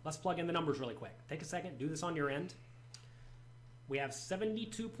 So let's plug in the numbers really quick. Take a second, do this on your end. We have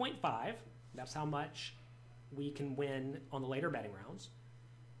 72.5. That's how much we can win on the later betting rounds.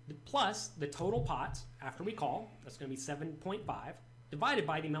 Plus the total pot after we call, that's going to be 7.5, divided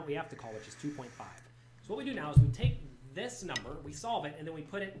by the amount we have to call, which is 2.5. So what we do now is we take this number, we solve it, and then we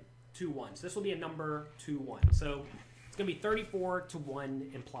put it 2-1. So this will be a number 2-1. So it's going to be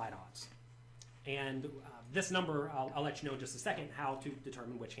 34-1 implied odds. And this number, I'll let you know in just a second how to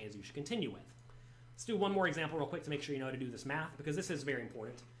determine which hands you should continue with. Let's do one more example real quick to make sure you know how to do this math, because this is very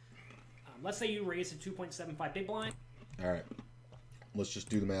important. Let's say you raise to 2.75 big blind. All right. Let's just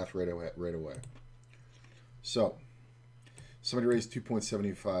do the math right away. So, somebody raised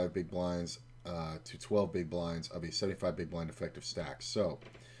 2.75 big blinds to 12 big blinds of a 75 big blind effective stack. So,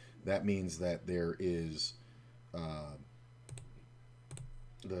 that means that there is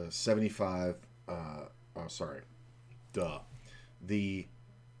the 75, the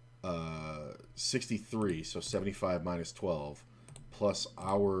 63, so 75 minus 12, plus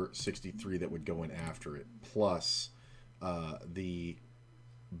our 63 that would go in after it, plus the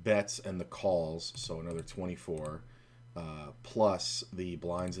bets and the calls, so another 24, plus the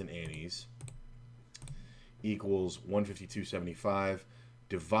blinds and antes, equals 152.75,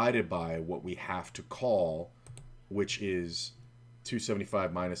 divided by what we have to call, which is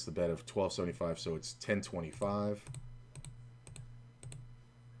 275 minus the bet of 1275, so it's 1025.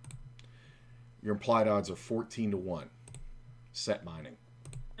 Your implied odds are 14-1. Set mining.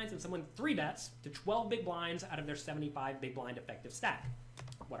 And someone 3-bets to 12 big blinds out of their 75 big blind effective stack.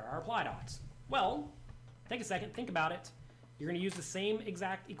 What are our implied odds? Well, take a second, think about it. You're going to use the same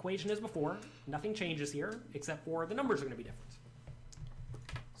exact equation as before. Nothing changes here, except for the numbers are going to be different.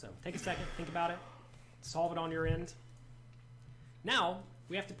 So take a second, think about it, solve it on your end. Now,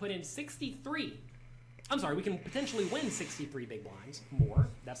 we have to put in 63. I'm sorry, we can potentially win 63 big blinds more.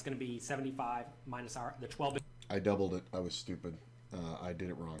 That's going to be 75 minus the 12 big I doubled it. I was stupid. I did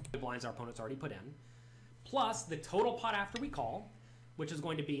it wrong. blinds our opponent's already put in, plus the total pot after we call, which is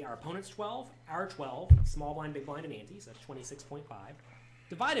going to be our opponent's 12, our 12, small blind, big blind, and ante, so that's 26.5,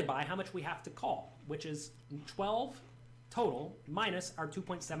 divided by how much we have to call, which is 12 total minus our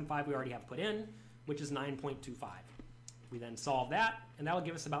 2.75 we already have put in, which is 9.25. We then solve that, and that will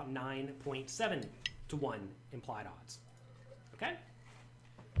give us about 9.7 to 1 implied odds. Okay?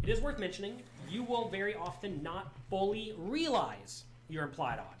 It is worth mentioning, you will very often not fully realize your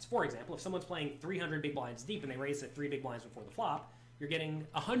implied odds. For example, if someone's playing 300 big blinds deep and they raise it 3 big blinds before the flop, you're getting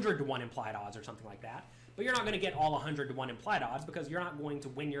 100 to 1 implied odds or something like that. But you're not going to get all 100 to 1 implied odds because you're not going to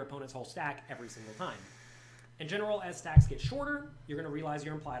win your opponent's whole stack every single time. In general, as stacks get shorter, you're going to realize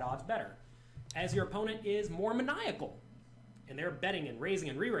your implied odds better. As your opponent is more maniacal, and they're betting and raising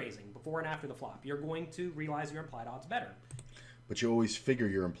and re-raising before and after the flop, you're going to realize your implied odds better. But you always figure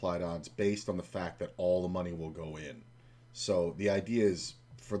your implied odds based on the fact that all the money will go in. So the idea is,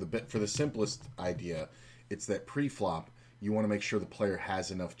 for the simplest idea, it's that pre-flop, you want to make sure the player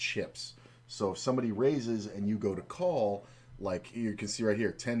has enough chips. So if somebody raises and you go to call, like you can see right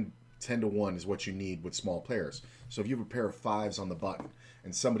here, 10 to 1 is what you need with small pairs. So if you have a pair of 5s on the button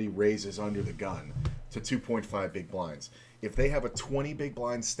and somebody raises under the gun to 2.5 big blinds, if they have a 20 big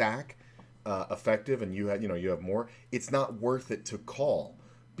blind stack effective and you have more, it's not worth it to call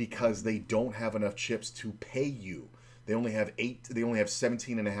because they don't have enough chips to pay you. They only have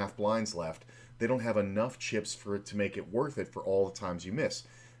 17 and a half blinds left. They don't have enough chips for it to make it worth it for all the times you miss.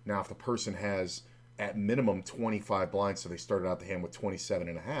 Now, if the person has at minimum 25 blinds, so they started out the hand with 27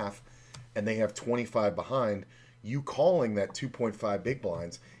 and a half, and they have 25 behind, you calling that 2.5 big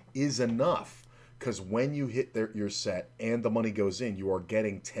blinds is enough, because when you hit your set and the money goes in, you are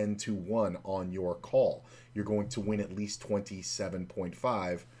getting 10 to 1 on your call. You're going to win at least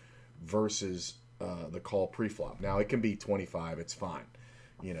 27.5 versus the call pre-flop. Now, it can be 25, it's fine,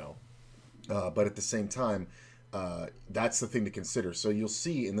 but at the same time, that's the thing to consider. So you'll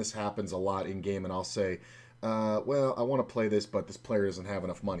see, and this happens a lot in game, and I'll say, well, I want to play this, but this player doesn't have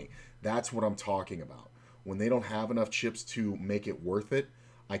enough money. That's what I'm talking about. When they don't have enough chips to make it worth it,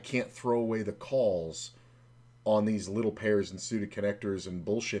 I can't throw away the calls on these little pairs and suited connectors and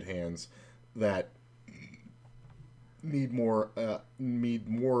bullshit hands that need more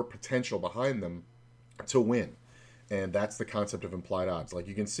potential behind them to win. And that's the concept of implied odds. Like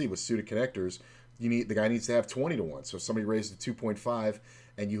you can see with suited connectors, the guy needs to have 20 to 1. So if somebody raises to 2.5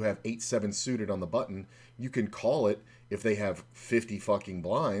 and you have 8-7 suited on the button, you can call it if they have 50 fucking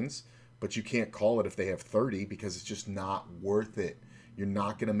blinds, but you can't call it if they have 30 because it's just not worth it. You're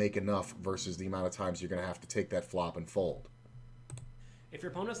not going to make enough versus the amount of times you're going to have to take that flop and fold. If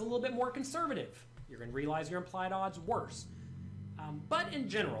your opponent's a little bit more conservative, you're going to realize your implied odds worse. But in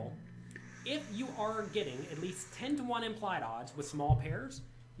general, if you are getting at least 10 to 1 implied odds with small pairs,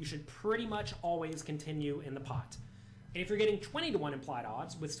 you should pretty much always continue in the pot. And if you're getting 20 to 1 implied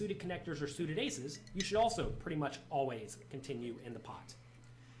odds with suited connectors or suited aces, you should also pretty much always continue in the pot.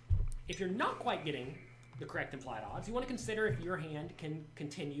 If you're not quite getting the correct implied odds, you want to consider if your hand can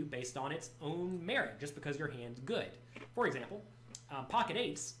continue based on its own merit, just because your hand's good. For example, pocket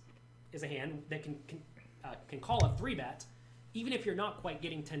eights is a hand that can call a 3-bet, even if you're not quite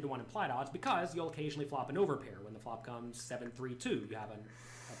getting 10 to 1 implied odds, because you'll occasionally flop an overpair. When the flop comes 7-3-2, you have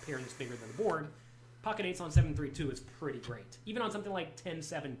a pair that's bigger than the board. Pocket eights on 7-3-2 is pretty great. Even on something like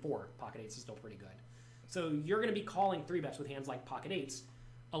 10-7-4, pocket eights is still pretty good. So you're going to be calling 3-bets with hands like pocket eights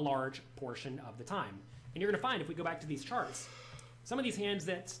a large portion of the time. And you're going to find, if we go back to these charts, some of these hands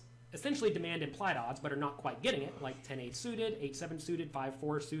that essentially demand implied odds but are not quite getting it, like 10-8 suited, 8-7 suited,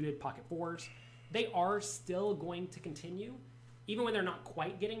 5-4 suited, pocket 4s, they are still going to continue, even when they're not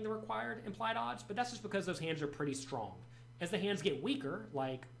quite getting the required implied odds, but that's just because those hands are pretty strong. As the hands get weaker,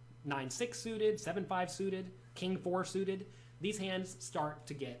 like 9-6 suited, 7-5 suited, King 4 suited, these hands start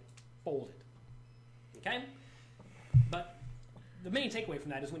to get folded. Okay? But the main takeaway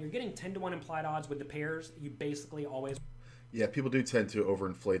from that is when you're getting 10 to 1 implied odds with the pairs, you basically always... Yeah, people do tend to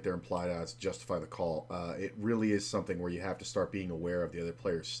overinflate their implied odds to justify the call. It really is something where you have to start being aware of the other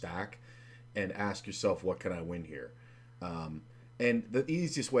player's stack and ask yourself, what can I win here? And the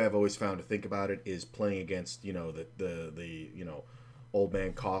easiest way I've always found to think about it is playing against, the old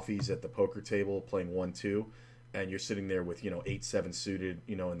man coffees at the poker table, playing 1-2, and you're sitting there with, 8-7 suited,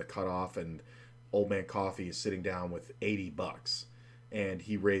 in the cutoff, and old man coffee is sitting down with $80, and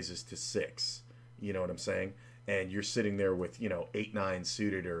he raises to 6. You know what I'm saying? And you're sitting there with, 8-9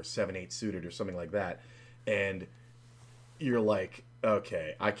 suited or 7-8 suited or something like that, and you're like,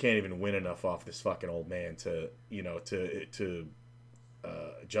 okay, I can't even win enough off this fucking old man to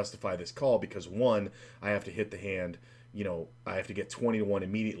justify this call, because one, I have to hit the hand, I have to get 20 to 1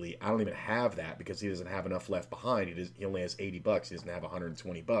 immediately. I don't even have that because he doesn't have enough left behind. He only has $80. He doesn't have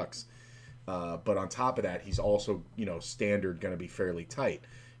 $120. But on top of that, he's also, standard going to be fairly tight.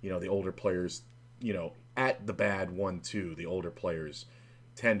 The older players, at the bad 1-2, the older players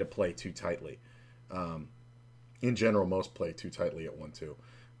tend to play too tightly. In general, most play too tightly at 1-2.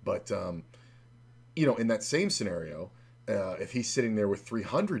 But, you know, in that same scenario, if he's sitting there with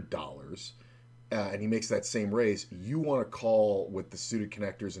 $300 and he makes that same raise, you want to call with the suited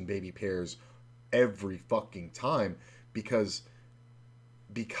connectors and baby pairs every fucking time because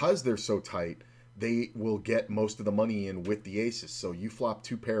they're so tight, they will get most of the money in with the aces. So you flop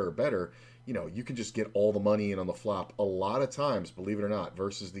 2 pair or better, you know, you can just get all the money in on the flop a lot of times, believe it or not,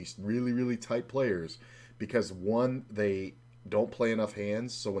 versus these really, really tight players because one, they don't play enough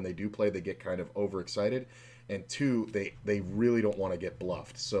hands, so when they do play, they get kind of overexcited, and two, they really don't want to get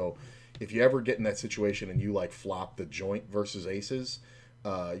bluffed. So if you ever get in that situation and you like flop the joint versus aces,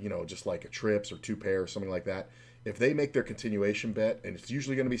 you know, just like a trips or 2 pair or something like that, if they make their continuation bet, and it's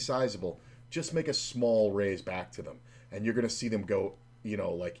usually going to be sizable, just make a small raise back to them, and you're going to see them go, you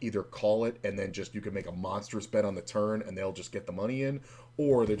know, like either call it and then just you can make a monstrous bet on the turn and they'll just get the money in,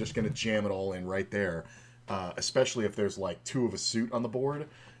 or they're just going to jam it all in right there, especially if there's like 2 of a suit on the board.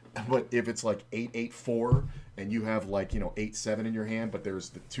 But if it's like 8-8-4 and you have like, you know, 8-7 in your hand, but there's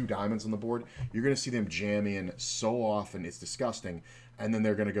the 2 diamonds on the board, you're going to see them jam in so often, it's disgusting. And then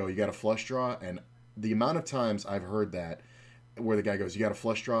they're going to go, you got a flush draw. And the amount of times I've heard that where the guy goes, you got a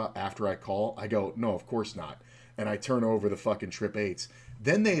flush draw after I call, I go, no, of course not. And I turn over the fucking trip 8s.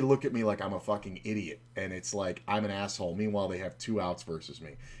 Then they look at me like I'm a fucking idiot. And it's like I'm an asshole. Meanwhile, they have 2 outs versus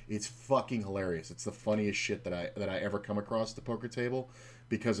me. It's fucking hilarious. It's the funniest shit that I ever come across at the poker table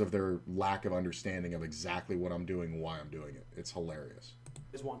because of their lack of understanding of exactly what I'm doing and why I'm doing it. It's hilarious.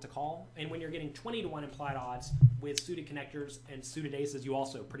 Is want to call, and when you're getting 20-1 implied odds with suited connectors and suited aces, you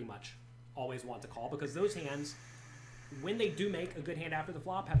also pretty much always want to call because those hands, when they do make a good hand after the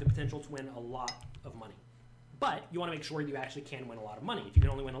flop, have the potential to win a lot of money. But you want to make sure you actually can win a lot of money. If you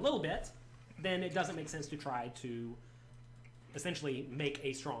can only win a little bit, then it doesn't make sense to try to essentially make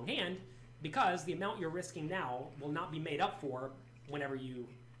a strong hand because the amount you're risking now will not be made up for whenever you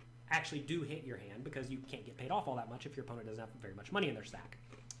actually do hit your hand because you can't get paid off all that much if your opponent doesn't have very much money in their stack.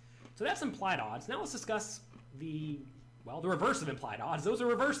 So that's implied odds. Now let's discuss the reverse of implied odds. Those are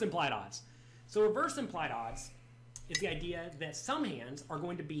reverse implied odds. So reverse implied odds is the idea that some hands are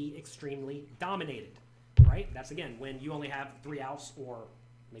going to be extremely dominated, right? That's, again, when you only have 3 outs or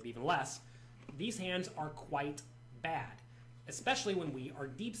maybe even less. These hands are quite bad, especially when we are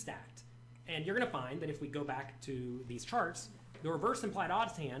deep stacked. And you're going to find that if we go back to these charts, the reverse implied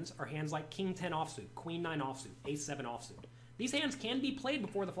odds hands are hands like King 10 offsuit, Queen 9 offsuit, Ace 7 offsuit. These hands can be played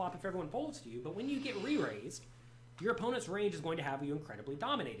before the flop if everyone folds to you, but when you get re-raised, your opponent's range is going to have you incredibly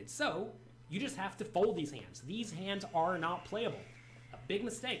dominated. So you just have to fold these hands. These hands are not playable. A big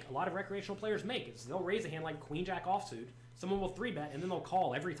mistake a lot of recreational players make is they'll raise a hand like Queen Jack offsuit, someone will 3-bet, and then they'll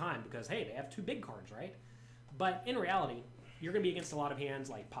call every time because, hey, they have 2 big cards, right? But in reality, you're going to be against a lot of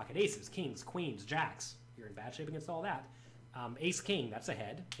hands like pocket aces, kings, queens, jacks. You're in bad shape against all that. Ace king, that's a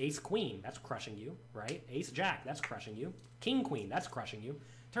head. Ace queen, that's crushing you, right? Ace jack, that's crushing you. King queen, that's crushing you.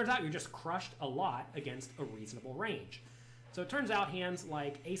 Turns out you're just crushed a lot against a reasonable range. So it turns out hands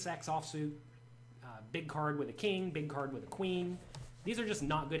like ace x offsuit, big card with a king, big card with a queen, these are just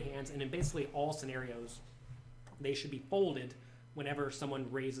not good hands, and in basically all scenarios, they should be folded whenever someone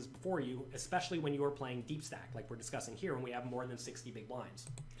raises before you, especially when you are playing deep stack, like we're discussing here when we have more than 60 big blinds.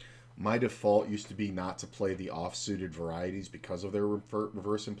 My default used to be not to play the off-suited varieties because of their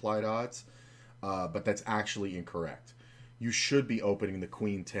reverse implied odds, but that's actually incorrect. You should be opening the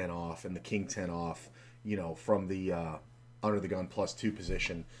Queen 10 off and the King 10 off, you know, from the under the gun +2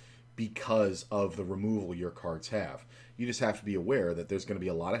 position because of the removal your cards have. You just have to be aware that there's going to be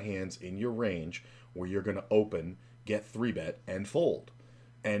a lot of hands in your range where you're going to open, get 3-bet, and fold.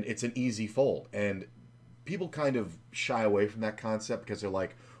 And it's an easy fold. And people kind of shy away from that concept because they're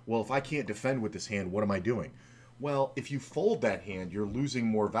like, well, if I can't defend with this hand, what am I doing? Well, if you fold that hand, you're losing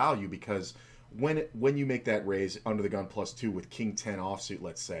more value because when you make that raise under the gun +2 with King 10 offsuit,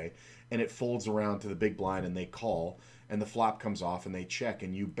 let's say, and it folds around to the big blind and they call, and the flop comes off and they check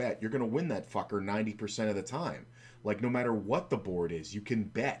and you bet, you're going to win that fucker 90% of the time. Like, no matter what the board is, you can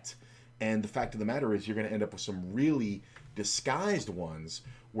bet. And the fact of the matter is you're going to end up with some really disguised ones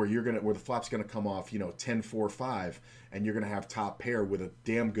where the flop's going to come off, you know, 10-4-5, and you're going to have top pair with a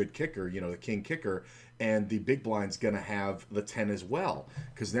damn good kicker, you know, the king kicker, and the big blind's going to have the 10 as well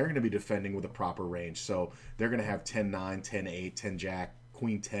because they're going to be defending with a proper range. So they're going to have 10-9, 10-8, 10 jack,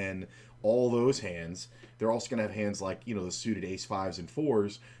 queen 10, all those hands. They're also going to have hands like, you know, the suited ace 5s and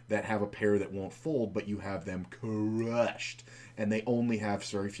 4s that have a pair that won't fold, but you have them crushed, and they only have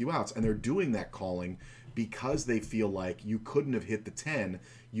very few outs, and they're doing that calling because they feel like you couldn't have hit the 10,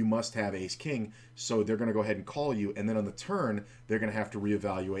 you must have ace king, so they're going to go ahead and call you, and then on the turn, they're going to have to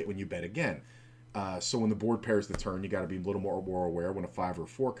reevaluate when you bet again. So when the board pairs the turn, you got to be a little more aware when a 5 or a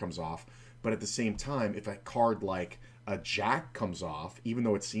 4 comes off. But at the same time, if a card like a jack comes off, even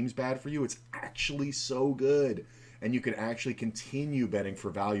though it seems bad for you, it's actually so good. And you can actually continue betting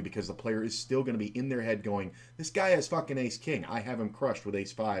for value because the player is still going to be in their head going, this guy has fucking ace king. I have him crushed with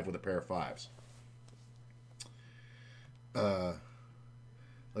ace 5 with a pair of 5s.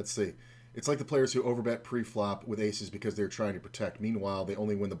 Let's see. It's like the players who overbet pre-flop with aces because they're trying to protect. Meanwhile, they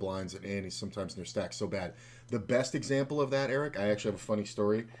only win the blinds and antes sometimes in their stack so bad. The best example of that, Eric, I actually have a funny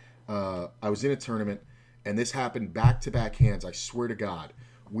story. I was in a tournament, and this happened back-to-back hands. I swear to God.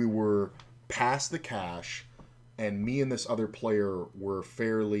 We were past the cash, and me and this other player were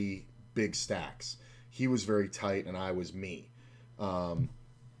fairly big stacks. He was very tight, and I was me.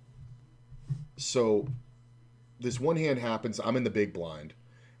 So this one hand happens. I'm in the big blind,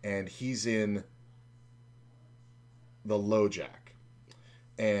 and he's in the low jack.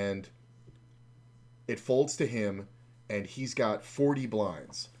 And it folds to him, and he's got 40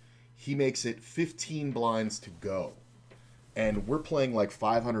 blinds. He makes it 15 blinds to go. And we're playing like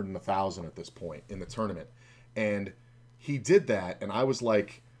 500 and 1,000 at this point in the tournament. And he did that, and I was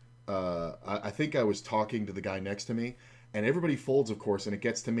like, I think I was talking to the guy next to me, and everybody folds, of course, and it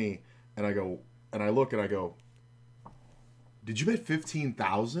gets to me, and I go, and I look, and I go, did you bet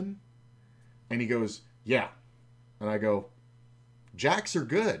 15,000? And he goes, yeah. And I go, jacks are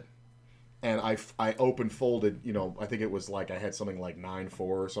good. And I open folded, you know, I think it was like I had something like 9-4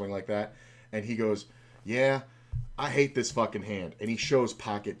 or something like that. And he goes, yeah, I hate this fucking hand. And he shows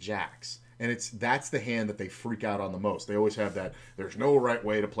pocket jacks. And that's the hand that they freak out on the most. They always have that, there's no right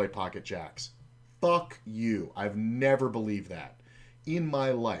way to play pocket jacks. Fuck you. I've never believed that. In my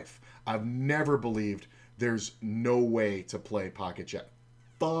life, I've never believed there's no way to play pocket jack.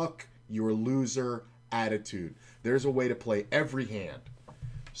 Fuck your loser attitude. There's a way to play every hand.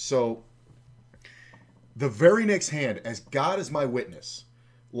 So the very next hand, as God is my witness,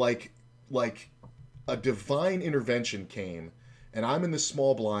 like a divine intervention came, and I'm in the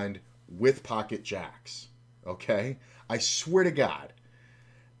small blind with pocket jacks. Okay? I swear to God.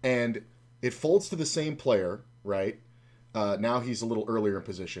 And it folds to the same player, right? Now he's a little earlier in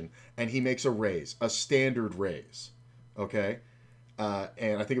position, and he makes a raise, a standard raise. Okay?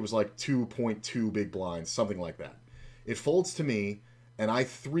 And I think it was like 2.2 big blinds, something like that. It folds to me, and I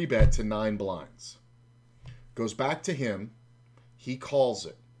 3-bet to 9 blinds. Goes back to him. He calls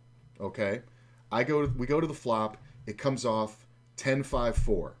it. Okay? We go to the flop. It comes off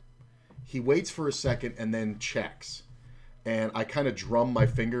 10-5-4. He waits for a second and then checks. And I kind of drum my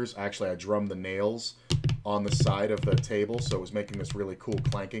fingers. Actually, I drummed the nails on the side of the table, so it was making this really cool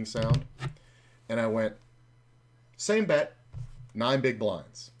clanking sound. And I went, same bet, 9 big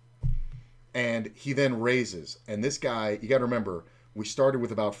blinds. And he then raises. And this guy, you got to remember, we started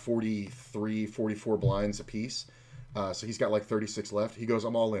with about 43, 44 blinds apiece. So he's got like 36 left. He goes,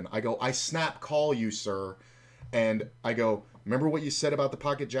 I'm all in. I go, I snap call you, sir. And I go, remember what you said about the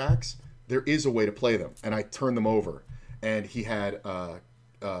pocket jacks? There is a way to play them. And I turned them over. And he had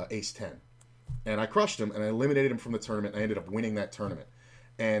ace 10. And I crushed him, and I eliminated him from the tournament. And I ended up winning that tournament.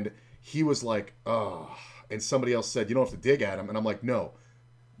 And he was like, oh. And somebody else said, you don't have to dig at him. And I'm like, no,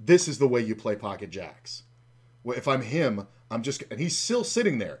 this is the way you play pocket jacks. Well, if I'm him, I'm just... And he's still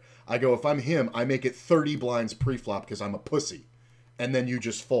sitting there. I go, if I'm him, I make it 30 blinds pre-flop because I'm a pussy. And then you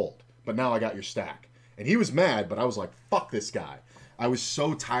just fold. But now I got your stack. And he was mad, but I was like, fuck this guy. I was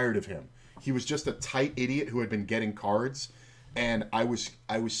so tired of him. He was just a tight idiot who had been getting cards. And I was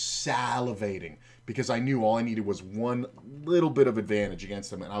salivating because I knew all I needed was one little bit of advantage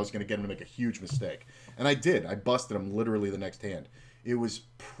against him, and I was going to get him to make a huge mistake. And I did. I busted him literally the next hand. It was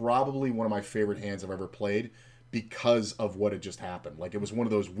probably one of my favorite hands I've ever played because of what had just happened. Like, it was one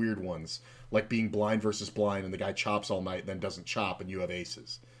of those weird ones, like being blind versus blind, and the guy chops all night, then doesn't chop, and you have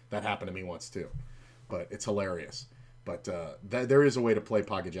aces. That happened to me once, too. But it's hilarious. But there is a way to play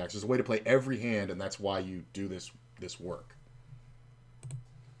pocket jacks. There's a way to play every hand, and that's why you do this work.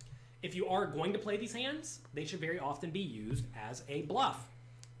 If you are going to play these hands, they should very often be used as a bluff.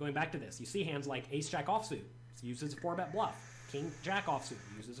 Going back to this, you see hands like ace-jack offsuit. It's used as a 4-bet bluff. King-jack offsuit,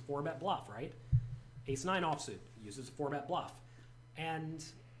 used as a 4-bet bluff, right? Ace-9 offsuit, used as a 4-bet bluff. And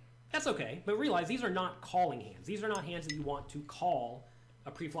that's okay, but realize these are not calling hands. These are not hands that you want to call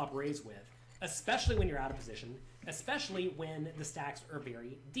a pre-flop raise with, especially when you're out of position, especially when the stacks are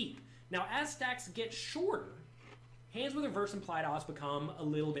very deep. Now, as stacks get shorter, hands with reverse implied odds become a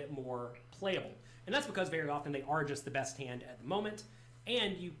little bit more playable. And that's because very often they are just the best hand at the moment,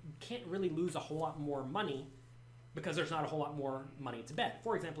 and you can't really lose a whole lot more money because there's not a whole lot more money to bet.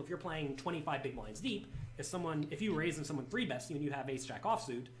 For example, if you're playing 25 big blinds deep, if you raise and someone 3-bets you and you have ace-jack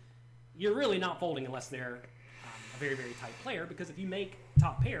offsuit, you're really not folding unless they're a very, very tight player, because if you make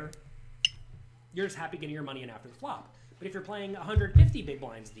top pair, you're just happy getting your money in after the flop. But if you're playing 150 big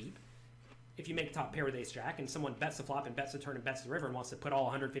blinds deep, if you make top pair with ace jack and someone bets the flop and bets the turn and bets the river and wants to put all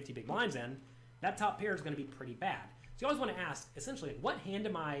 150 big blinds in, that top pair is going to be pretty bad. So you always want to ask, essentially, what hand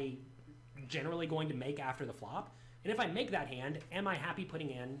am I generally going to make after the flop? And if I make that hand, am I happy putting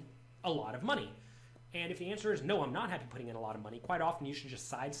in a lot of money? And if the answer is no, I'm not happy putting in a lot of money, quite often you should just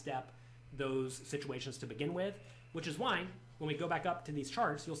sidestep those situations to begin with, which is why when we go back up to these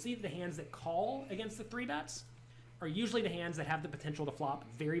charts, you'll see that the hands that call against the 3-bets are usually the hands that have the potential to flop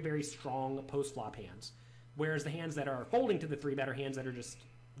very, very strong post-flop hands, whereas the hands that are folding to the 3-bet are hands that are just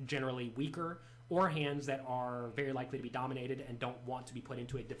generally weaker, or hands that are very likely to be dominated and don't want to be put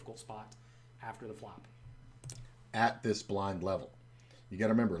into a difficult spot after the flop. At this blind level, you got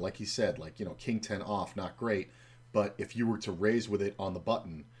to remember, like he said, like, you know, king 10 off, not great, but if you were to raise with it on the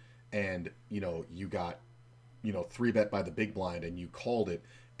button and, you know, you got, you know, 3-bet by the big blind and you called it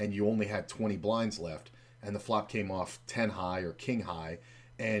and you only had 20 blinds left and the flop came off 10 high or king high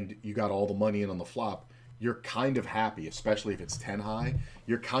and you got all the money in on the flop, you're kind of happy, especially if it's 10 high.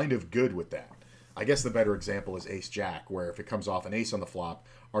 You're kind of good with that. I guess the better example is ace jack, where if it comes off an ace on the flop,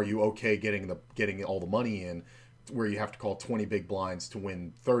 are you okay getting all the money in, where you have to call 20 big blinds to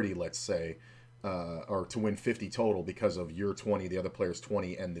win 30, let's say, or to win 50 total because of your 20, the other player's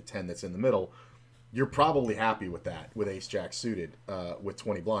 20, and the 10 that's in the middle. You're probably happy with that, with ace jack suited with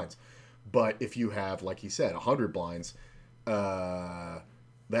 20 blinds. But if you have, like he said, 100 blinds, that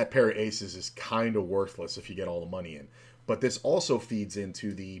pair of aces is kind of worthless if you get all the money in. But this also feeds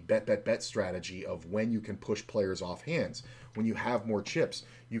into the bet strategy of when you can push players off hands. When you have more chips,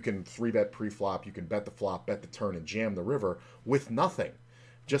 you can 3-bet pre-flop, you can bet the flop, bet the turn, and jam the river with nothing.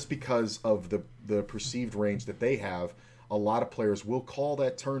 Just because of the perceived range that they have, a lot of players will call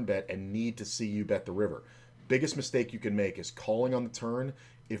that turn bet and need to see you bet the river. Biggest mistake you can make is calling on the turn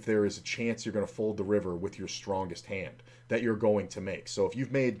if there is a chance you're going to fold the river with your strongest hand that you're going to make. So if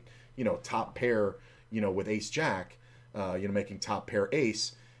you've made, you know, top pair, you know, with ace jack, you know, making top pair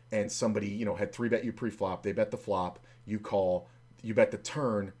ace, and somebody, you know, had 3-bet you pre-flop, they bet the flop, you call, you bet the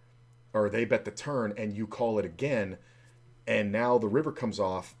turn, or they bet the turn, and you call it again, and now the river comes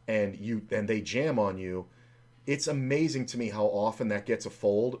off, and they jam on you. It's amazing to me how often that gets a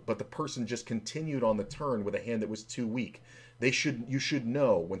fold, but the person just continued on the turn with a hand that was too weak. You should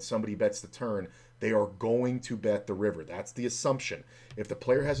know when somebody bets the turn, they are going to bet the river. That's the assumption. If the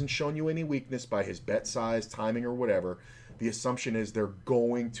player hasn't shown you any weakness by his bet size, timing, or whatever, the assumption is they're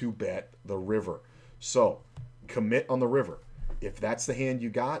going to bet the river. So commit on the river. If that's the hand you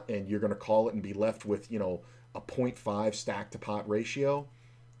got and you're going to call it and be left with, you know, a 0.5 stack to pot ratio,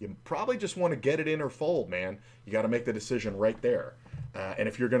 you probably just want to get it in or fold, man. You got to make the decision right there. And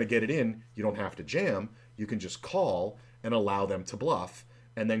if you're going to get it in, you don't have to jam. You can just call and allow them to bluff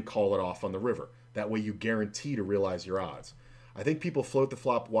and then call it off on the river. That way you guarantee to realize your odds. I think people float the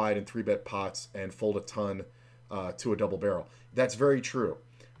flop wide in 3-bet pots and fold a ton to a double barrel. That's very true.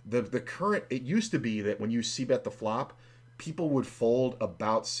 The current, it used to be that when you c-bet the flop, people would fold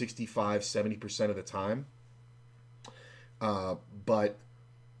about 65-70% of the time. But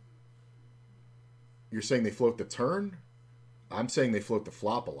you're saying they float the turn? I'm saying they float the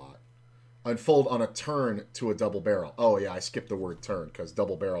flop a lot. And fold on a turn to a double barrel. Oh, yeah, I skipped the word turn because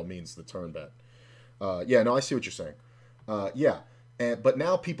double barrel means the turn bet. Yeah, no, I see what you're saying. Yeah, but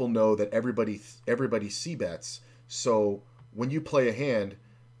now people know that everybody c-bets. So when you play a hand,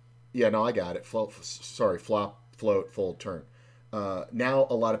 yeah, no, I got it. Flop, float, fold, turn. Now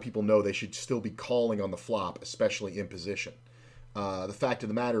a lot of people know they should still be calling on the flop, especially in position. The fact of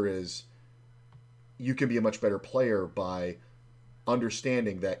the matter is, you can be a much better player by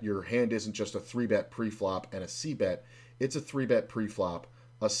understanding that your hand isn't just a 3-bet pre-flop and a c-bet. It's a 3-bet pre-flop,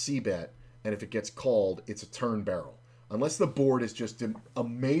 a c-bet, and if it gets called, it's a turn barrel. Unless the board is just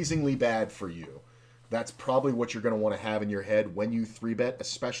amazingly bad for you, that's probably what you're going to want to have in your head when you 3-bet,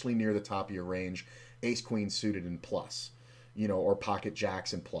 especially near the top of your range, ace-queen suited and plus, you know, or pocket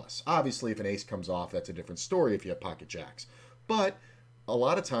jacks and plus. Obviously, if an ace comes off, that's a different story if you have pocket jacks. But a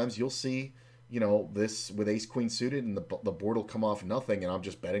lot of times you'll see, you know, this with ace-queen suited and the board will come off nothing and I'm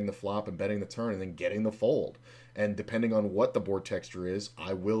just betting the flop and betting the turn and then getting the fold. And depending on what the board texture is,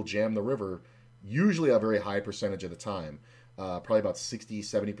 I will jam the river, usually a very high percentage of the time, probably about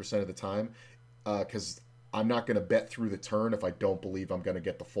 60-70% of the time, because I'm not going to bet through the turn if I don't believe I'm going to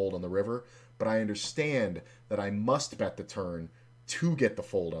get the fold on the river. But I understand that I must bet the turn to get the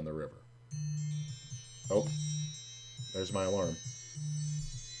fold on the river. There's my alarm.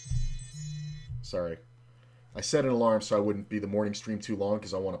 Sorry. I set an alarm so I wouldn't be the morning stream too long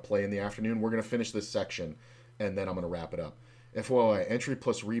because I want to play in the afternoon. We're going to finish this section, and then I'm going to wrap it up. FYI, entry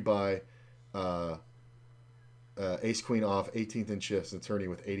plus rebuy, ace queen off, 18th in chips, and tourney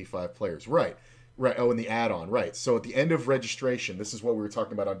with 85 players. Right. Oh, and the add-on. Right. So at the end of registration, this is what we were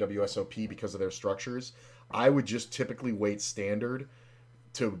talking about on WSOP because of their structures. I would just typically wait standard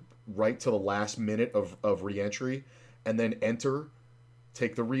to right till the last minute of re-entry, and then enter,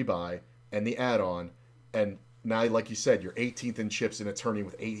 take the rebuy and the add-on, and now, like you said, you're 18th in chips in a tourney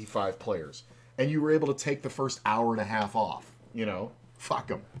with 85 players, and you were able to take the first hour and a half off. You know, fuck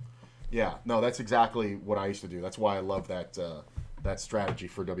them. Yeah, no, that's exactly what I used to do. That's why I love that that strategy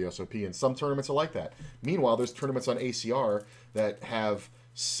for WSOP, and some tournaments are like that. Meanwhile, there's tournaments on ACR that have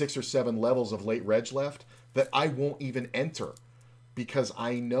 6 or 7 levels of late reg left that I won't even enter because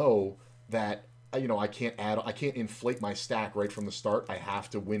I know that, you know, I can't inflate my stack right from the start. I have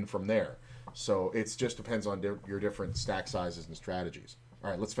to win from there. So it just depends on your different stack sizes and strategies.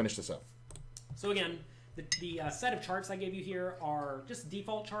 All right, let's finish this up. So again, the set of charts I gave you here are just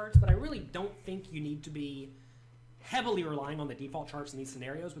default charts, but I really don't think you need to be heavily relying on the default charts in these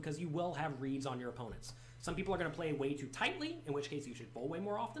scenarios because you will have reads on your opponents. Some people are going to play way too tightly, in which case you should fold way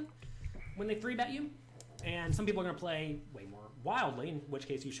more often when they 3-bet you. And some people are going to play way more wildly, in which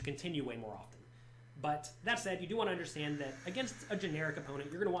case you should continue way more often. But that said, you do want to understand that against a generic opponent,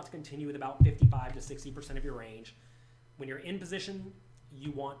 you're going to want to continue with about 55 to 60% of your range. When you're in position,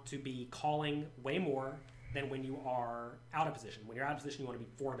 you want to be calling way more than when you are out of position. When you're out of position, you want to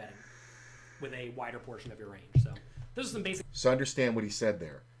be 4-betting with a wider portion of your range. So those are some basic... So understand what he said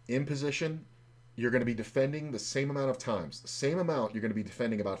there. In position, you're going to be defending the same amount of times. The same amount you're going to be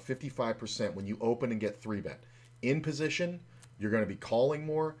defending about 55% when you open and get 3-bet. In position, you're going to be calling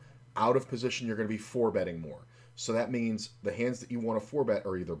more. Out of position, you're going to be 4-betting more. So that means the hands that you want to 4-bet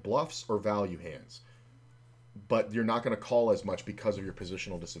are either bluffs or value hands. But you're not going to call as much because of your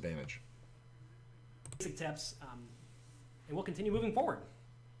positional disadvantage. Basic tips, and we'll continue moving forward.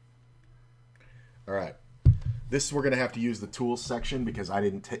 All right. This we're going to have to use the tools section because I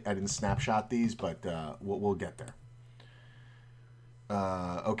didn't snapshot these, but we'll get there.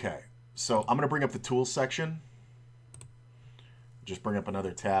 Okay. So I'm going to bring up the tools section. Just bring up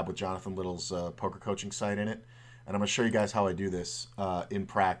another tab with Jonathan Little's poker coaching site in it. And I'm going to show you guys how I do this in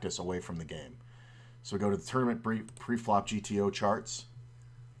practice away from the game. So we go to the tournament pre-flop GTO charts.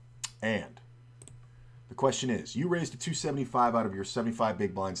 And the question is, you raised a 275 out of your 75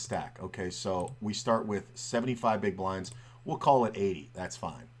 big blind stack. Okay, so we start with 75 big blinds. We'll call it 80. That's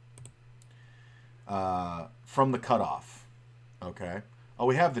fine. From the cutoff. Okay. Oh,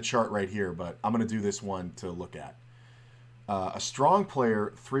 we have the chart right here, but I'm going to do this one to look at. A strong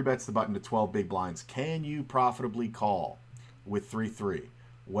player 3-bets the button to 12 big blinds. Can you profitably call with 3-3?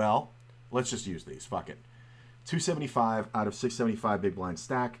 Well, let's just use these. Fuck it. 275 out of 675 big blind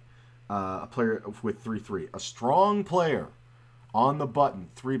stack. A player with 3-3. A strong player on the button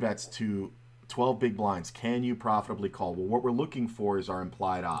 3-bets to 12 big blinds. Can you profitably call? Well, what we're looking for is our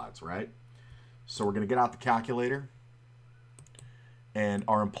implied odds, right? So we're going to get out the calculator. And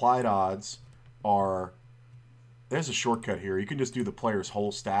our implied odds are... There's a shortcut here. You can just do the player's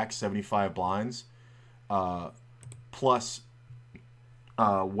whole stack, 75 blinds, plus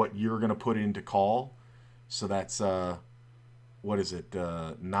what you're going to put into call. So that's, what is it,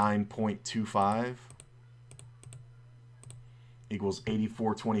 9.25 equals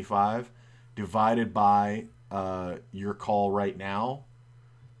 84.25 divided by your call right now.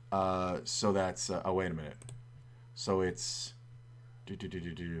 So that's, oh, wait a minute. So it's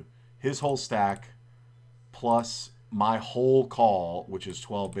his whole stack plus my whole call, which is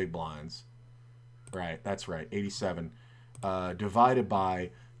 12 big blinds. Right, that's right, 87. Divided by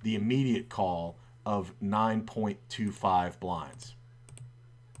the immediate call of 9.25 blinds.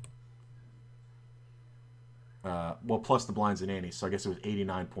 Well, plus the blinds in ante, so I guess it was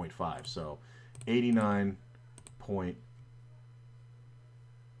 89.5. So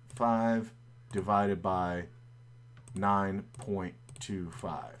 89.5 divided by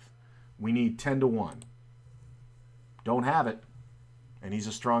 9.25. We need 10 to 1. Don't have it. And he's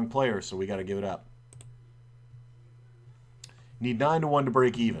a strong player, so we got to give it up. Need 9 to 1 to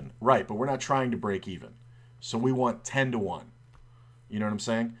break even. Right, but we're not trying to break even. So we want 10 to 1. You know what I'm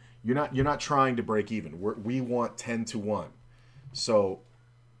saying? You're not trying to break even. We want 10 to 1. So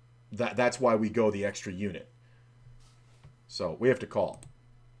that's why we go the extra unit. So we have to call.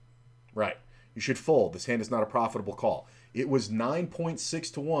 Right. You should fold. This hand is not a profitable call. It was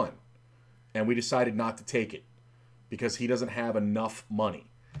 9.6 to 1. And we decided not to take it. Because he doesn't have enough money.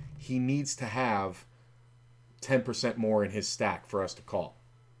 He needs to have 10% more in his stack for us to call.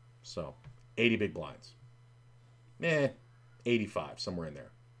 So, 80 big blinds. 85, somewhere in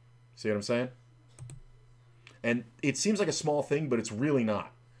there. See what I'm saying? And it seems like a small thing, but it's really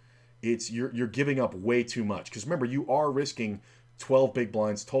not. It's you're giving up way too much. Because remember, you are risking 12 big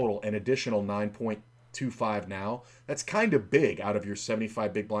blinds total, an additional 9.25 now. That's kind of big out of your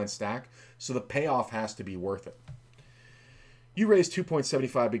 75 big blind stack. So the payoff has to be worth it. You raise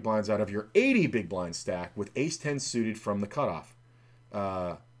 2.75 big blinds out of your 80 big blind stack with ace-10 suited from the cutoff.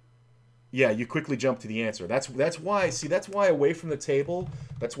 Yeah, you quickly jump to the answer. That's why, see, that's why away from the table,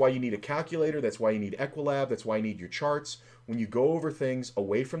 that's why you need a calculator, that's why you need Equilab, that's why you need your charts. When you go over things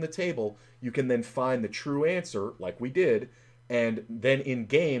away from the table, you can then find the true answer, like we did, and then in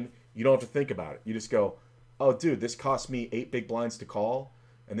game, you don't have to think about it. You just go, oh, dude, this cost me 8 big blinds to call,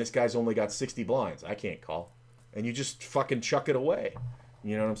 and this guy's only got 60 blinds. I can't call. And you just fucking chuck it away.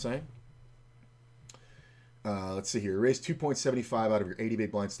 You know what I'm saying? Let's see here. Raise 2.75 out of your 80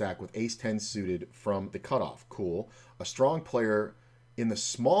 big blind stack with ace-10 suited from the cutoff. Cool. A strong player in the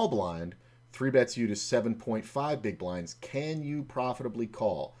small blind 3-bets you to 7.5 big blinds. Can you profitably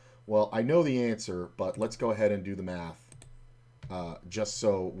call? Well, I know the answer, but let's go ahead and do the math just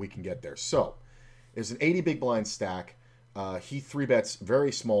so we can get there. So, there's an 80 big blind stack. He 3-bets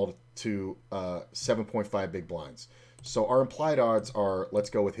very small to 7.5 big blinds. So our implied odds are, let's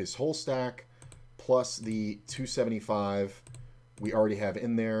go with his whole stack, plus the 275 we already have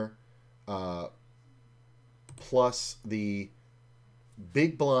in there, plus the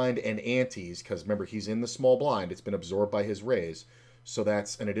big blind and antes, because remember, he's in the small blind. It's been absorbed by his raise. So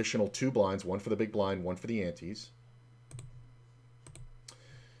that's an additional 2 blinds, one for the big blind, one for the antes.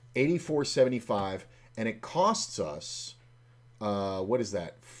 84.75, and it costs us, what is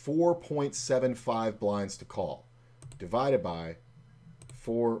that? 4.75 blinds to call, divided by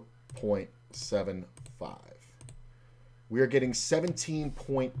 4.75. We are getting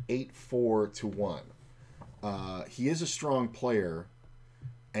 17.84 to 1. He is a strong player,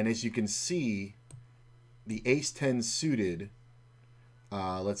 and as you can see, the ace-10 suited,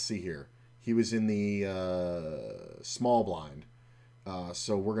 let's see here, he was in the small blind.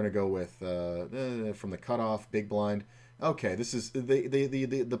 So we're going to go with from the cutoff, big blind. Okay, this is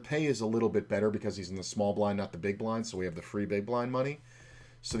the pay is a little bit better because he's in the small blind, not the big blind, so we have the free big blind money.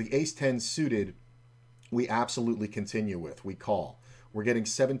 So the ace-10 suited, we absolutely continue with. We call. We're getting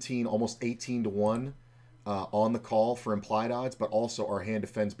 17, almost 18 to 1 on the call for implied odds, but also our hand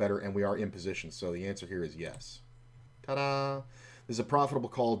defends better and we are in position. So the answer here is yes. Ta-da! This is a profitable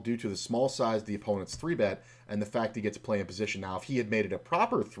call due to the small size of the opponent's 3-bet and the fact he gets to play in position. Now, if he had made it a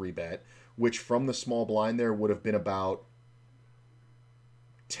proper 3-bet, which from the small blind there would have been about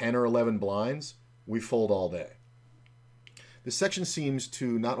 10 or 11 blinds, we fold all day. This section seems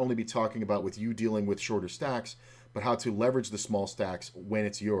to not only be talking about with you dealing with shorter stacks, but how to leverage the small stacks when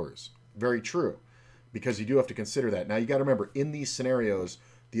it's yours. Very true, because you do have to consider that. Now, you got to remember, in these scenarios,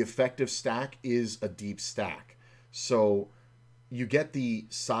 the effective stack is a deep stack. So you get the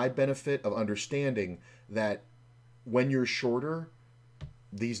side benefit of understanding that when you're shorter,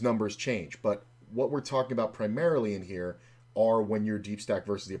 these numbers change. But what we're talking about primarily in here are when you're deep stack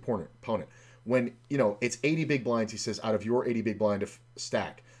versus the opponent. When, you know, it's 80 big blinds, he says, out of your 80 big blind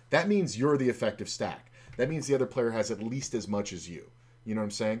stack. That means you're the effective stack. That means the other player has at least as much as you. You know what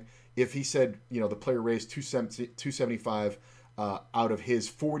I'm saying? If he said, you know, the player raised 275 out of his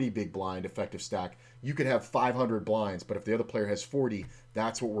 40 big blind effective stack, you could have 500 blinds, but if the other player has 40,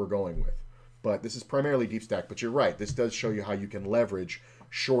 that's what we're going with. But this is primarily deep stack, but you're right. This does show you how you can leverage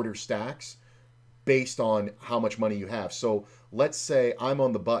shorter stacks based on how much money you have. So let's say I'm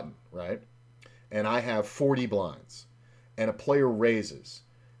on the button, right? And I have 40 blinds, and a player raises,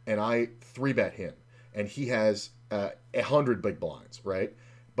 and I 3-bet him, and he has 100 big blinds, right?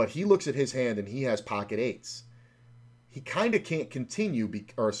 But he looks at his hand, and he has pocket 8s. He kind of can't continue,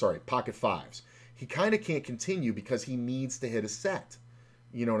 pocket 5s. He kind of can't continue because he needs to hit a set.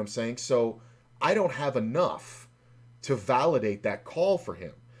 You know what I'm saying? So I don't have enough to validate that call for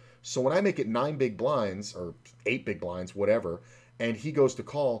him. So when I make it 9 big blinds, or 8 big blinds, whatever, and he goes to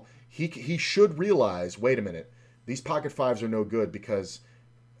call, he should realize, wait a minute, these pocket 5s are no good because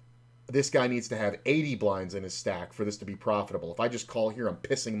this guy needs to have 80 blinds in his stack for this to be profitable. If I just call here, I'm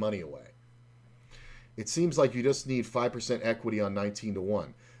pissing money away. It seems like you just need 5% equity on 19 to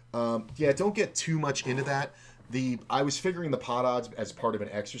 1. Yeah, don't get too much into that. I was figuring the pot odds as part of an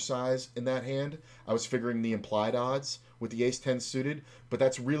exercise in that hand. I was figuring the implied odds with the ace-10 suited, but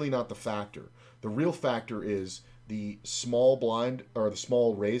that's really not the factor. The real factor is the small blind, or the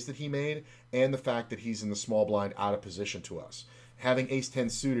small raise that he made, and the fact that he's in the small blind out of position to us. Having ace-10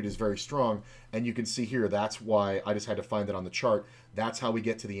 suited is very strong, and you can see here, that's why I just had to find it on the chart. That's how we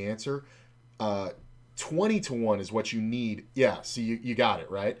get to the answer. 20 to 1 is what you need. Yeah, see, you got it,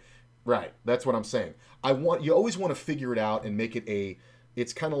 right? Right, that's what I'm saying. You always want to figure it out and make it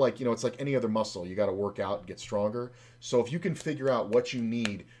it's kind of like, it's like any other muscle. You got to work out and get stronger. So if you can figure out what you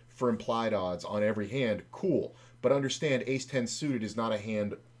need for implied odds on every hand, cool. But understand, ace-10 suited is not a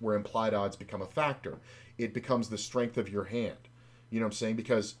hand where implied odds become a factor. It becomes the strength of your hand. You know what I'm saying?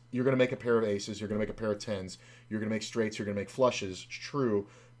 Because you're going to make a pair of aces, you're going to make a pair of tens, you're going to make straights, you're going to make flushes, true.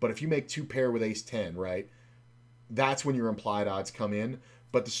 But if you make 2 pair with ace-10, right, that's when your implied odds come in.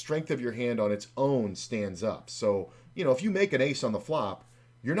 But the strength of your hand on its own stands up. So, if you make an ace on the flop,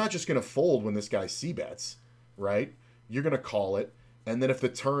 you're not just going to fold when this guy c-bets, right? You're going to call it. And then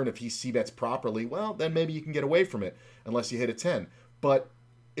if he c-bets properly, well, then maybe you can get away from it unless you hit a 10. But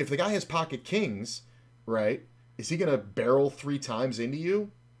if the guy has pocket kings, right, is he going to barrel 3 times into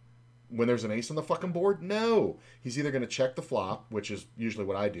you when there's an ace on the fucking board? No. He's either going to check the flop, which is usually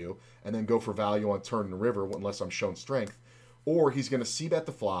what I do, and then go for value on turn and river unless I'm shown strength. Or he's going to c-bet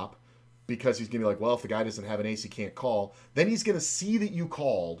the flop because he's going to be like, well, if the guy doesn't have an ace, he can't call. Then he's going to see that you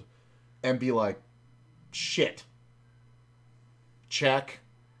called and be like, shit. Check.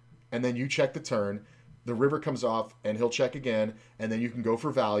 And then you check the turn. The river comes off and he'll check again. And then you can go for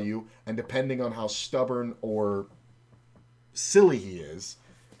value. And depending on how stubborn or silly he is,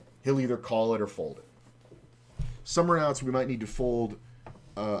 he'll either call it or fold it. Some runouts we might need to fold.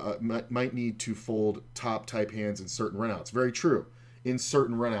 Might need to fold top type hands in certain runouts. Very true, in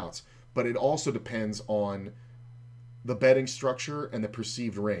certain runouts. But it also depends on the betting structure and the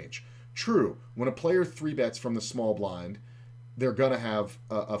perceived range. True, when a player 3-bets from the small blind, they're gonna have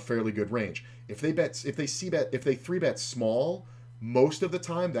a fairly good range. If they 3-bet small, most of the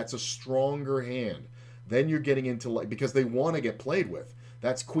time that's a stronger hand. Then you're getting into because they want to get played with.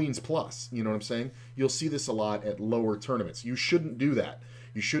 That's queens plus. You know what I'm saying? You'll see this a lot at lower tournaments. You shouldn't do that.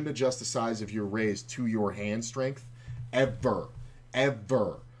 You shouldn't adjust the size of your raise to your hand strength. Ever.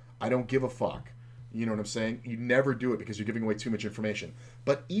 I don't give a fuck. You know what I'm saying? You never do it because you're giving away too much information.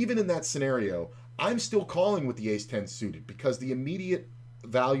 But even in that scenario, I'm still calling with the ace-10 suited because the immediate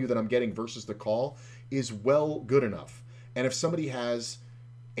value that I'm getting versus the call is well good enough. And if somebody has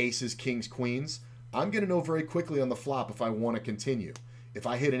aces, kings, queens, I'm going to know very quickly on the flop if I want to continue. If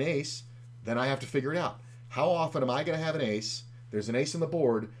I hit an ace, then I have to figure it out. How often am I going to have an ace? There's an ace on the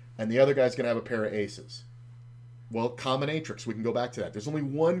board, and the other guy's going to have a pair of aces. Well, combinatrix, we can go back to that. There's only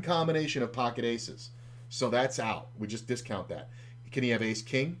one combination of pocket aces. So that's out. We just discount that. Can he have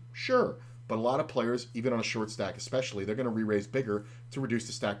ace-king? Sure. But a lot of players, even on a short stack especially, they're going to re-raise bigger to reduce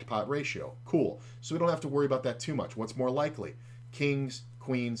the stack-to-pot ratio. Cool. So we don't have to worry about that too much. What's more likely? Kings,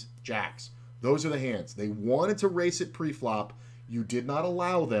 queens, jacks. Those are the hands. They wanted to race it pre-flop. You did not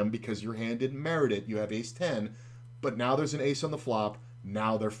allow them because your hand didn't merit it. You have ace-10. But now there's an ace on the flop.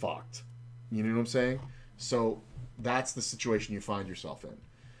 Now they're fucked. You know what I'm saying? So that's the situation you find yourself in.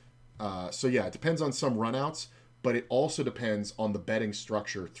 So yeah, it depends on some runouts, but it also depends on the betting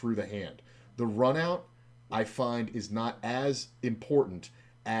structure through the hand. The runout, I find, is not as important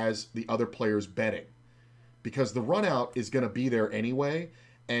as the other player's betting. Because the runout is going to be there anyway,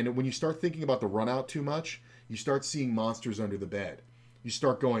 and when you start thinking about the runout too much, you start seeing monsters under the bed. You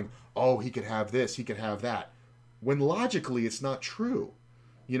start going, oh, he could have this, he could have that. When logically, it's not true.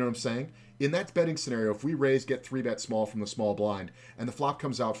 You know what I'm saying? In that betting scenario, if we raise, get 3-bet small from the small blind, and the flop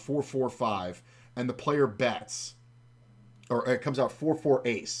comes out 4-4-5, and the player bets, or it comes out 4-4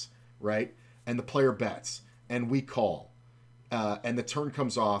 ace, right? And the player bets, and we call, and the turn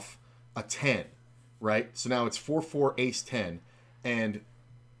comes off a 10, right? So now it's 4-4 ace 10, and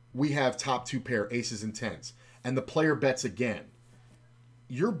we have top 2 pair aces and 10s, and the player bets again.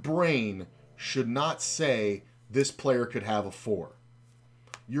 Your brain should not say this player could have a 4.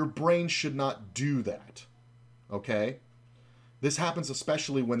 Your brain should not do that, okay? This happens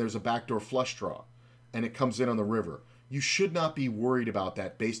especially when there's a backdoor flush draw and it comes in on the river. You should not be worried about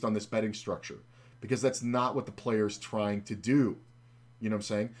that based on this betting structure because that's not what the player's trying to do. You know what I'm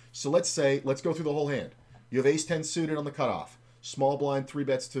saying? So let's go through the whole hand. You have ace-10 suited on the cutoff. Small blind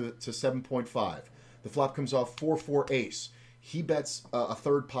 3-bets to 7.5. The flop comes off 4-4 ace. He bets a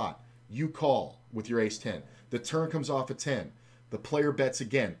third pot. You call with your ace-10. The turn comes off a 10. The player bets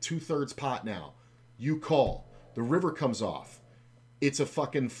again. 2/3 pot now. You call. The river comes off. It's a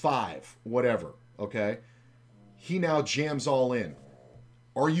fucking 5. Whatever. Okay? He now jams all in.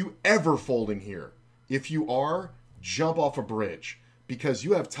 Are you ever folding here? If you are, jump off a bridge. Because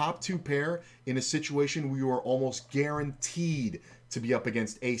you have top 2 pair in a situation where you are almost guaranteed to be up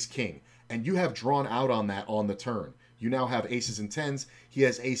against ace-king. And you have drawn out on that on the turn. You now have aces and 10s. He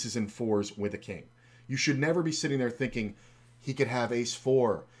has aces and 4s with a king. You should never be sitting there thinking, he could have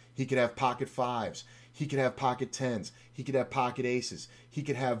ace-4. He could have pocket fives. He could have pocket tens. He could have pocket aces. He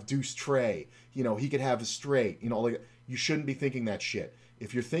could have deuce tray. You know, he could have a straight. You know, like, you shouldn't be thinking that shit.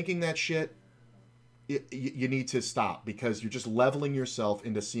 If you're thinking that shit, you need to stop, because you're just leveling yourself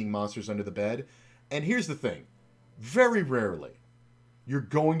into seeing monsters under the bed. And here's the thing. Very rarely you're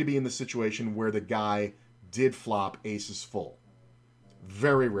going to be in the situation where the guy did flop aces full.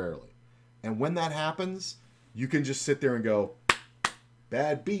 Very rarely. And when that happens, you can just sit there and go,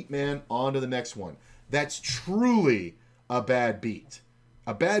 bad beat, man, on to the next one. That's truly a bad beat.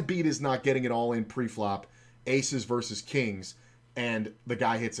 A bad beat is not getting it all in pre-flop, aces versus kings, and the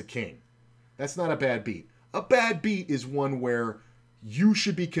guy hits a king. That's not a bad beat. A bad beat is one where you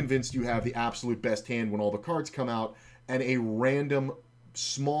should be convinced you have the absolute best hand when all the cards come out, and a random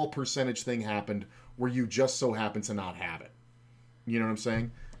small percentage thing happened where you just so happen to not have it. You know what I'm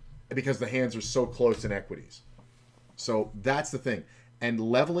saying? Because the hands are so close in equities. So that's the thing. And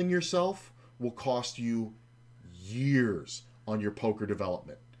leveling yourself will cost you years on your poker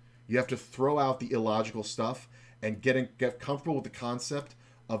development. You have to throw out the illogical stuff and get comfortable with the concept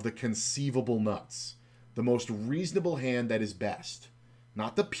of the conceivable nuts. The most reasonable hand that is best.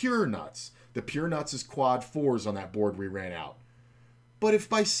 Not the pure nuts. The pure nuts is quad fours on that board we ran out. But if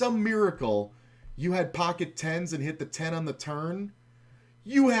by some miracle you had pocket tens and hit the 10 on the turn,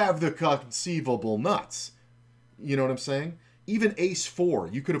 you have the conceivable nuts. You know what I'm saying? Even ace 4.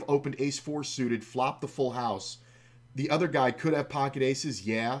 You could have opened ace 4 suited, flopped the full house. The other guy could have pocket aces,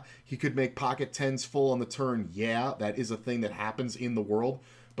 yeah. He could make pocket tens full on the turn, yeah. That is a thing that happens in the world.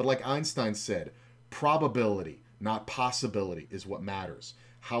 But like Einstein said, probability, not possibility, is what matters.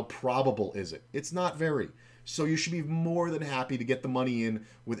 How probable is it? It's not very. So you should be more than happy to get the money in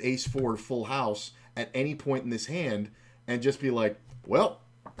with ace 4 full house at any point in this hand and just be like, well,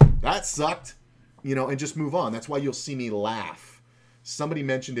 that sucked, you know, and just move on. That's why you'll see me laugh. Somebody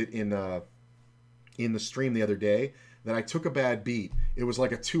mentioned it in the stream the other day that I took a bad beat. It was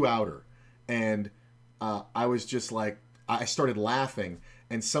like a 2-outer, and I was just like, I started laughing,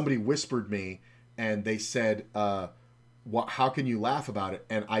 and somebody whispered me, and they said, how can you laugh about it?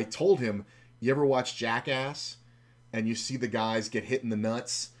 And I told him, you ever watch Jackass and you see the guys get hit in the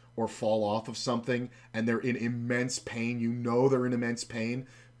nuts or fall off of something and they're in immense pain? You know they're in immense pain,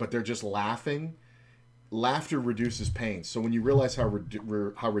 but they're just laughing. Laughter reduces pain. So when you realize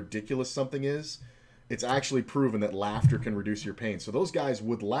how ridiculous something is, it's actually proven that laughter can reduce your pain. So those guys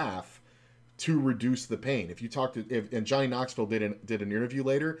would laugh to reduce the pain. If you talk to, and Johnny Knoxville did an interview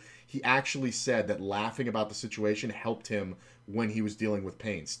later, he actually said that laughing about the situation helped him when he was dealing with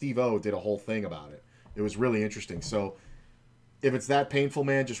pain. Steve O did a whole thing about it. It was really interesting. So if it's that painful,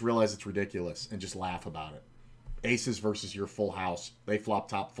 man, just realize it's ridiculous and just laugh about it. Aces versus your full house. They flop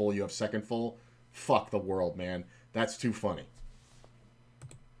top full, you have second full. Fuck the world, man. That's too funny.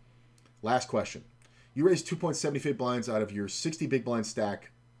 Last question. You raised 2.75 blinds out of your 60 big blind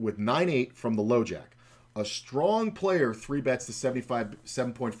stack with 9-8 from the low jack. A strong player 3-bets to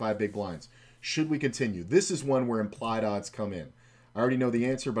 7.5 big blinds. Should we continue? This is one where implied odds come in. I already know the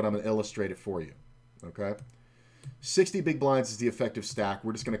answer, but I'm going to illustrate it for you. Okay? 60 big blinds is the effective stack.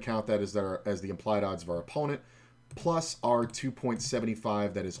 We're just going to count that as the implied odds of our opponent, plus our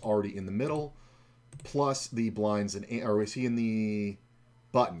 2.75 that is already in the middle, plus the blinds and, or is he in the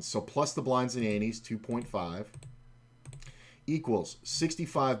buttons? So plus the blinds and antes, 2.5, equals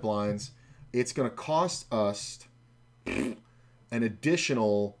 65 blinds. It's going to cost us an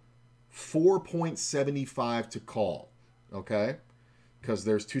additional 4.75 to call, okay? Because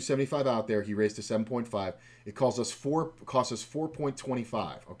there's 275 out there. He raised to 7.5. It costs us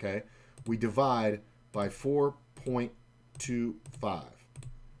 4.25, okay? We divide by 4.25.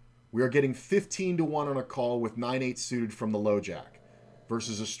 We are getting 15 to 1 on a call with 9-8 suited from the low jack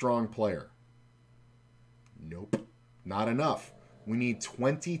versus a strong player. Nope. Not enough. We need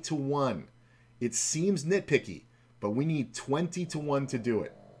 20 to 1. It seems nitpicky, but we need 20 to 1 to do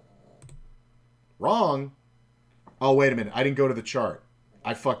it. Wrong. Oh, wait a minute. I didn't go to the chart.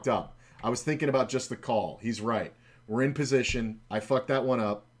 I fucked up. I was thinking about just the call. He's right. We're in position. I fucked that one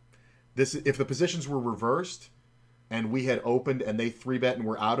up. If the positions were reversed and we had opened and they 3-bet and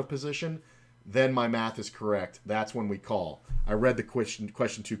we're out of position, then my math is correct. That's when we call. I read the question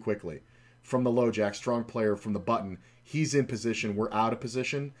too quickly. From the low jack, strong player from the button, he's in position. We're out of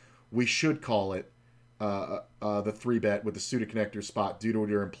position. We should call it the 3-bet with the suited connector spot due to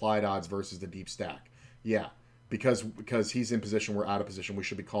your implied odds versus the deep stack. Yeah, because he's in position, we're out of position. We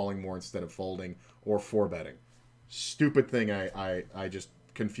should be calling more instead of folding or 4-betting. Stupid thing I just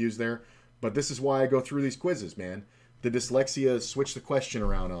confused there. But this is why I go through these quizzes, man. The dyslexia switched the question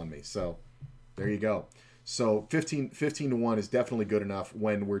around on me. So there you go. So 15 to 1 is definitely good enough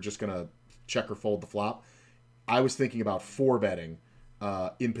when we're just going to check or fold the flop. I was thinking about 4-betting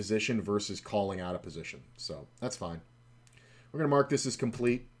in position versus calling out of position. So that's fine. We're going to mark this as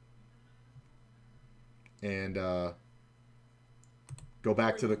complete. And go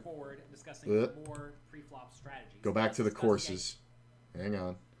back to the... Forward, discussing more pre-flop strategies. Go back to the courses. Hang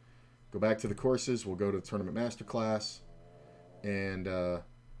on. Go back to the courses. We'll go to the Tournament Masterclass. And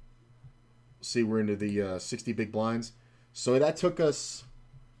see, we're into the 60 big blinds. So that took us...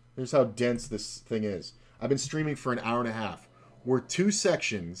 Here's how dense this thing is. I've been streaming for an hour and a half. We're 2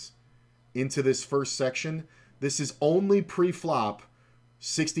 sections into this first section. This is only pre-flop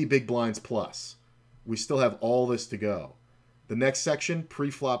 60 big blinds plus. We still have all this to go. The next section,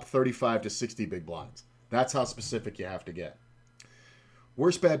 pre-flop 35 to 60 big blinds. That's how specific you have to get.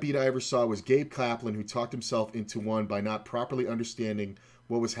 Worst bad beat I ever saw was Gabe Kaplan, who talked himself into one by not properly understanding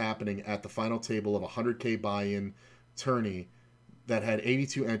what was happening at the final table of a 100K buy-in tourney that had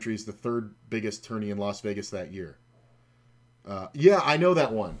 82 entries, the 3rd biggest tourney in Las Vegas that year. Yeah, I know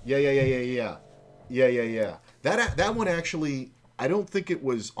that one. Yeah. That one actually, I don't think it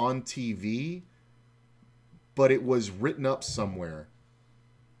was on TV, but it was written up somewhere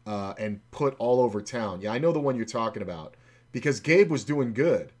and put all over town. Yeah, I know the one you're talking about because Gabe was doing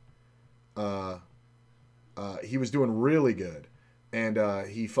good. He was doing really good, and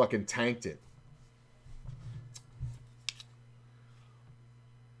he fucking tanked it.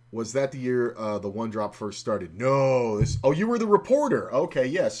 Was that the year the one drop first started? No. Oh, you were the reporter. Okay,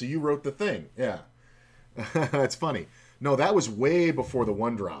 yeah. So you wrote the thing. Yeah. That's funny. No, that was way before the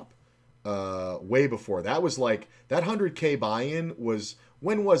one drop. Way before. That was like, that 100K buy-in was,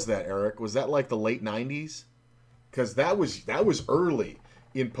 when was that, Eric? Was that like the late 90s? Because that was early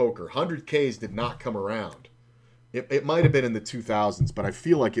in poker. 100Ks did not come around. It might have been in the 2000s, but I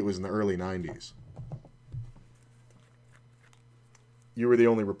feel like it was in the early 90s. You were the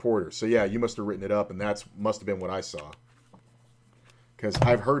only reporter. So, yeah, you must have written it up, and that must have been what I saw. Because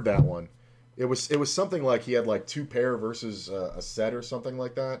I've heard that one. It was something like he had like 2 pair versus a set or something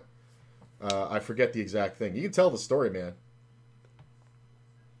like that. I forget the exact thing. You can tell the story, man.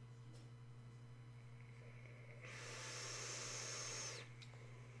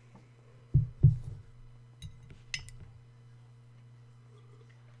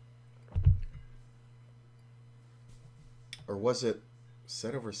 Or was it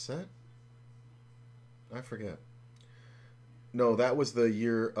set over set? I forget. No, that was the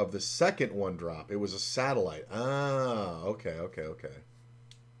year of the second one drop. It was a satellite. Ah, okay.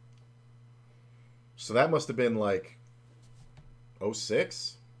 So that must have been like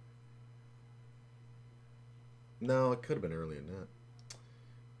 06? No, it could have been earlier than that.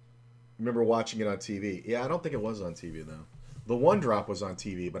 Remember watching it on TV. Yeah, I don't think it was on TV, though. The one drop was on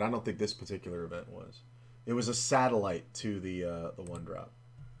TV, but I don't think this particular event was. It was a satellite to the one drop.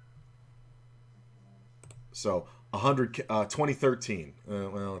 So 2013.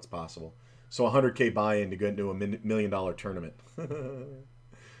 Well, it's possible. So 100K buy-in to go into a $1 million tournament.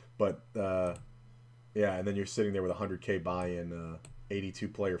 But yeah, and then you're sitting there with a 100K buy-in, 82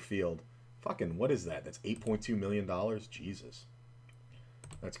 player field. Fucking, what is that? That's $8.2 million. Jesus,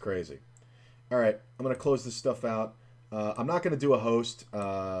 that's crazy. All right, I'm gonna close this stuff out. I'm not gonna do a host.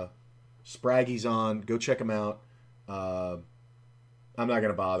 Spraggy's on. Go check him out. I'm not going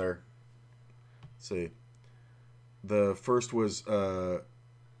to bother. Let's see. The first was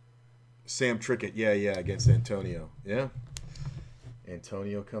Sam Trickett. Yeah, against Antonio. Yeah.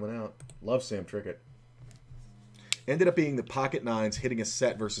 Antonio coming out. Love Sam Trickett. Ended up being the pocket nines, hitting a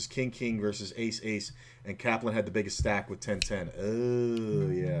set versus king versus ace, and Kaplan had the biggest stack with 10-10. Oh,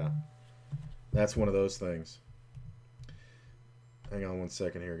 yeah. That's one of those things. Hang on one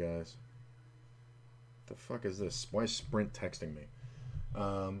second here, guys. The fuck is this? Why is Sprint texting me?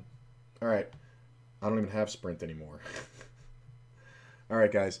 All right, I don't even have Sprint anymore. All right,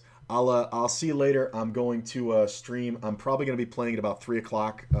 guys, I'll see you later. I'm going to stream. I'm probably going to be playing at about 3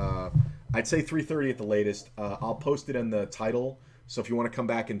 o'clock. I'd say 3:30 at the latest. I'll post it in the title, so if you want to come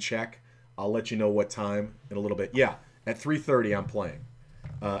back and check, I'll let you know what time in a little bit. Yeah, at 3:30 I'm playing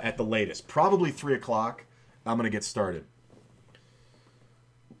at the latest. Probably 3 o'clock. I'm going to get started.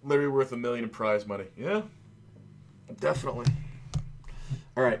 Literally worth $1 million in prize money. Yeah, definitely.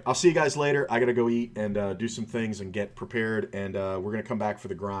 All right, I'll see you guys later. I got to go eat and do some things and get prepared, and we're going to come back for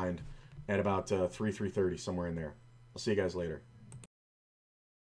the grind at about 3:30, somewhere in there. I'll see you guys later.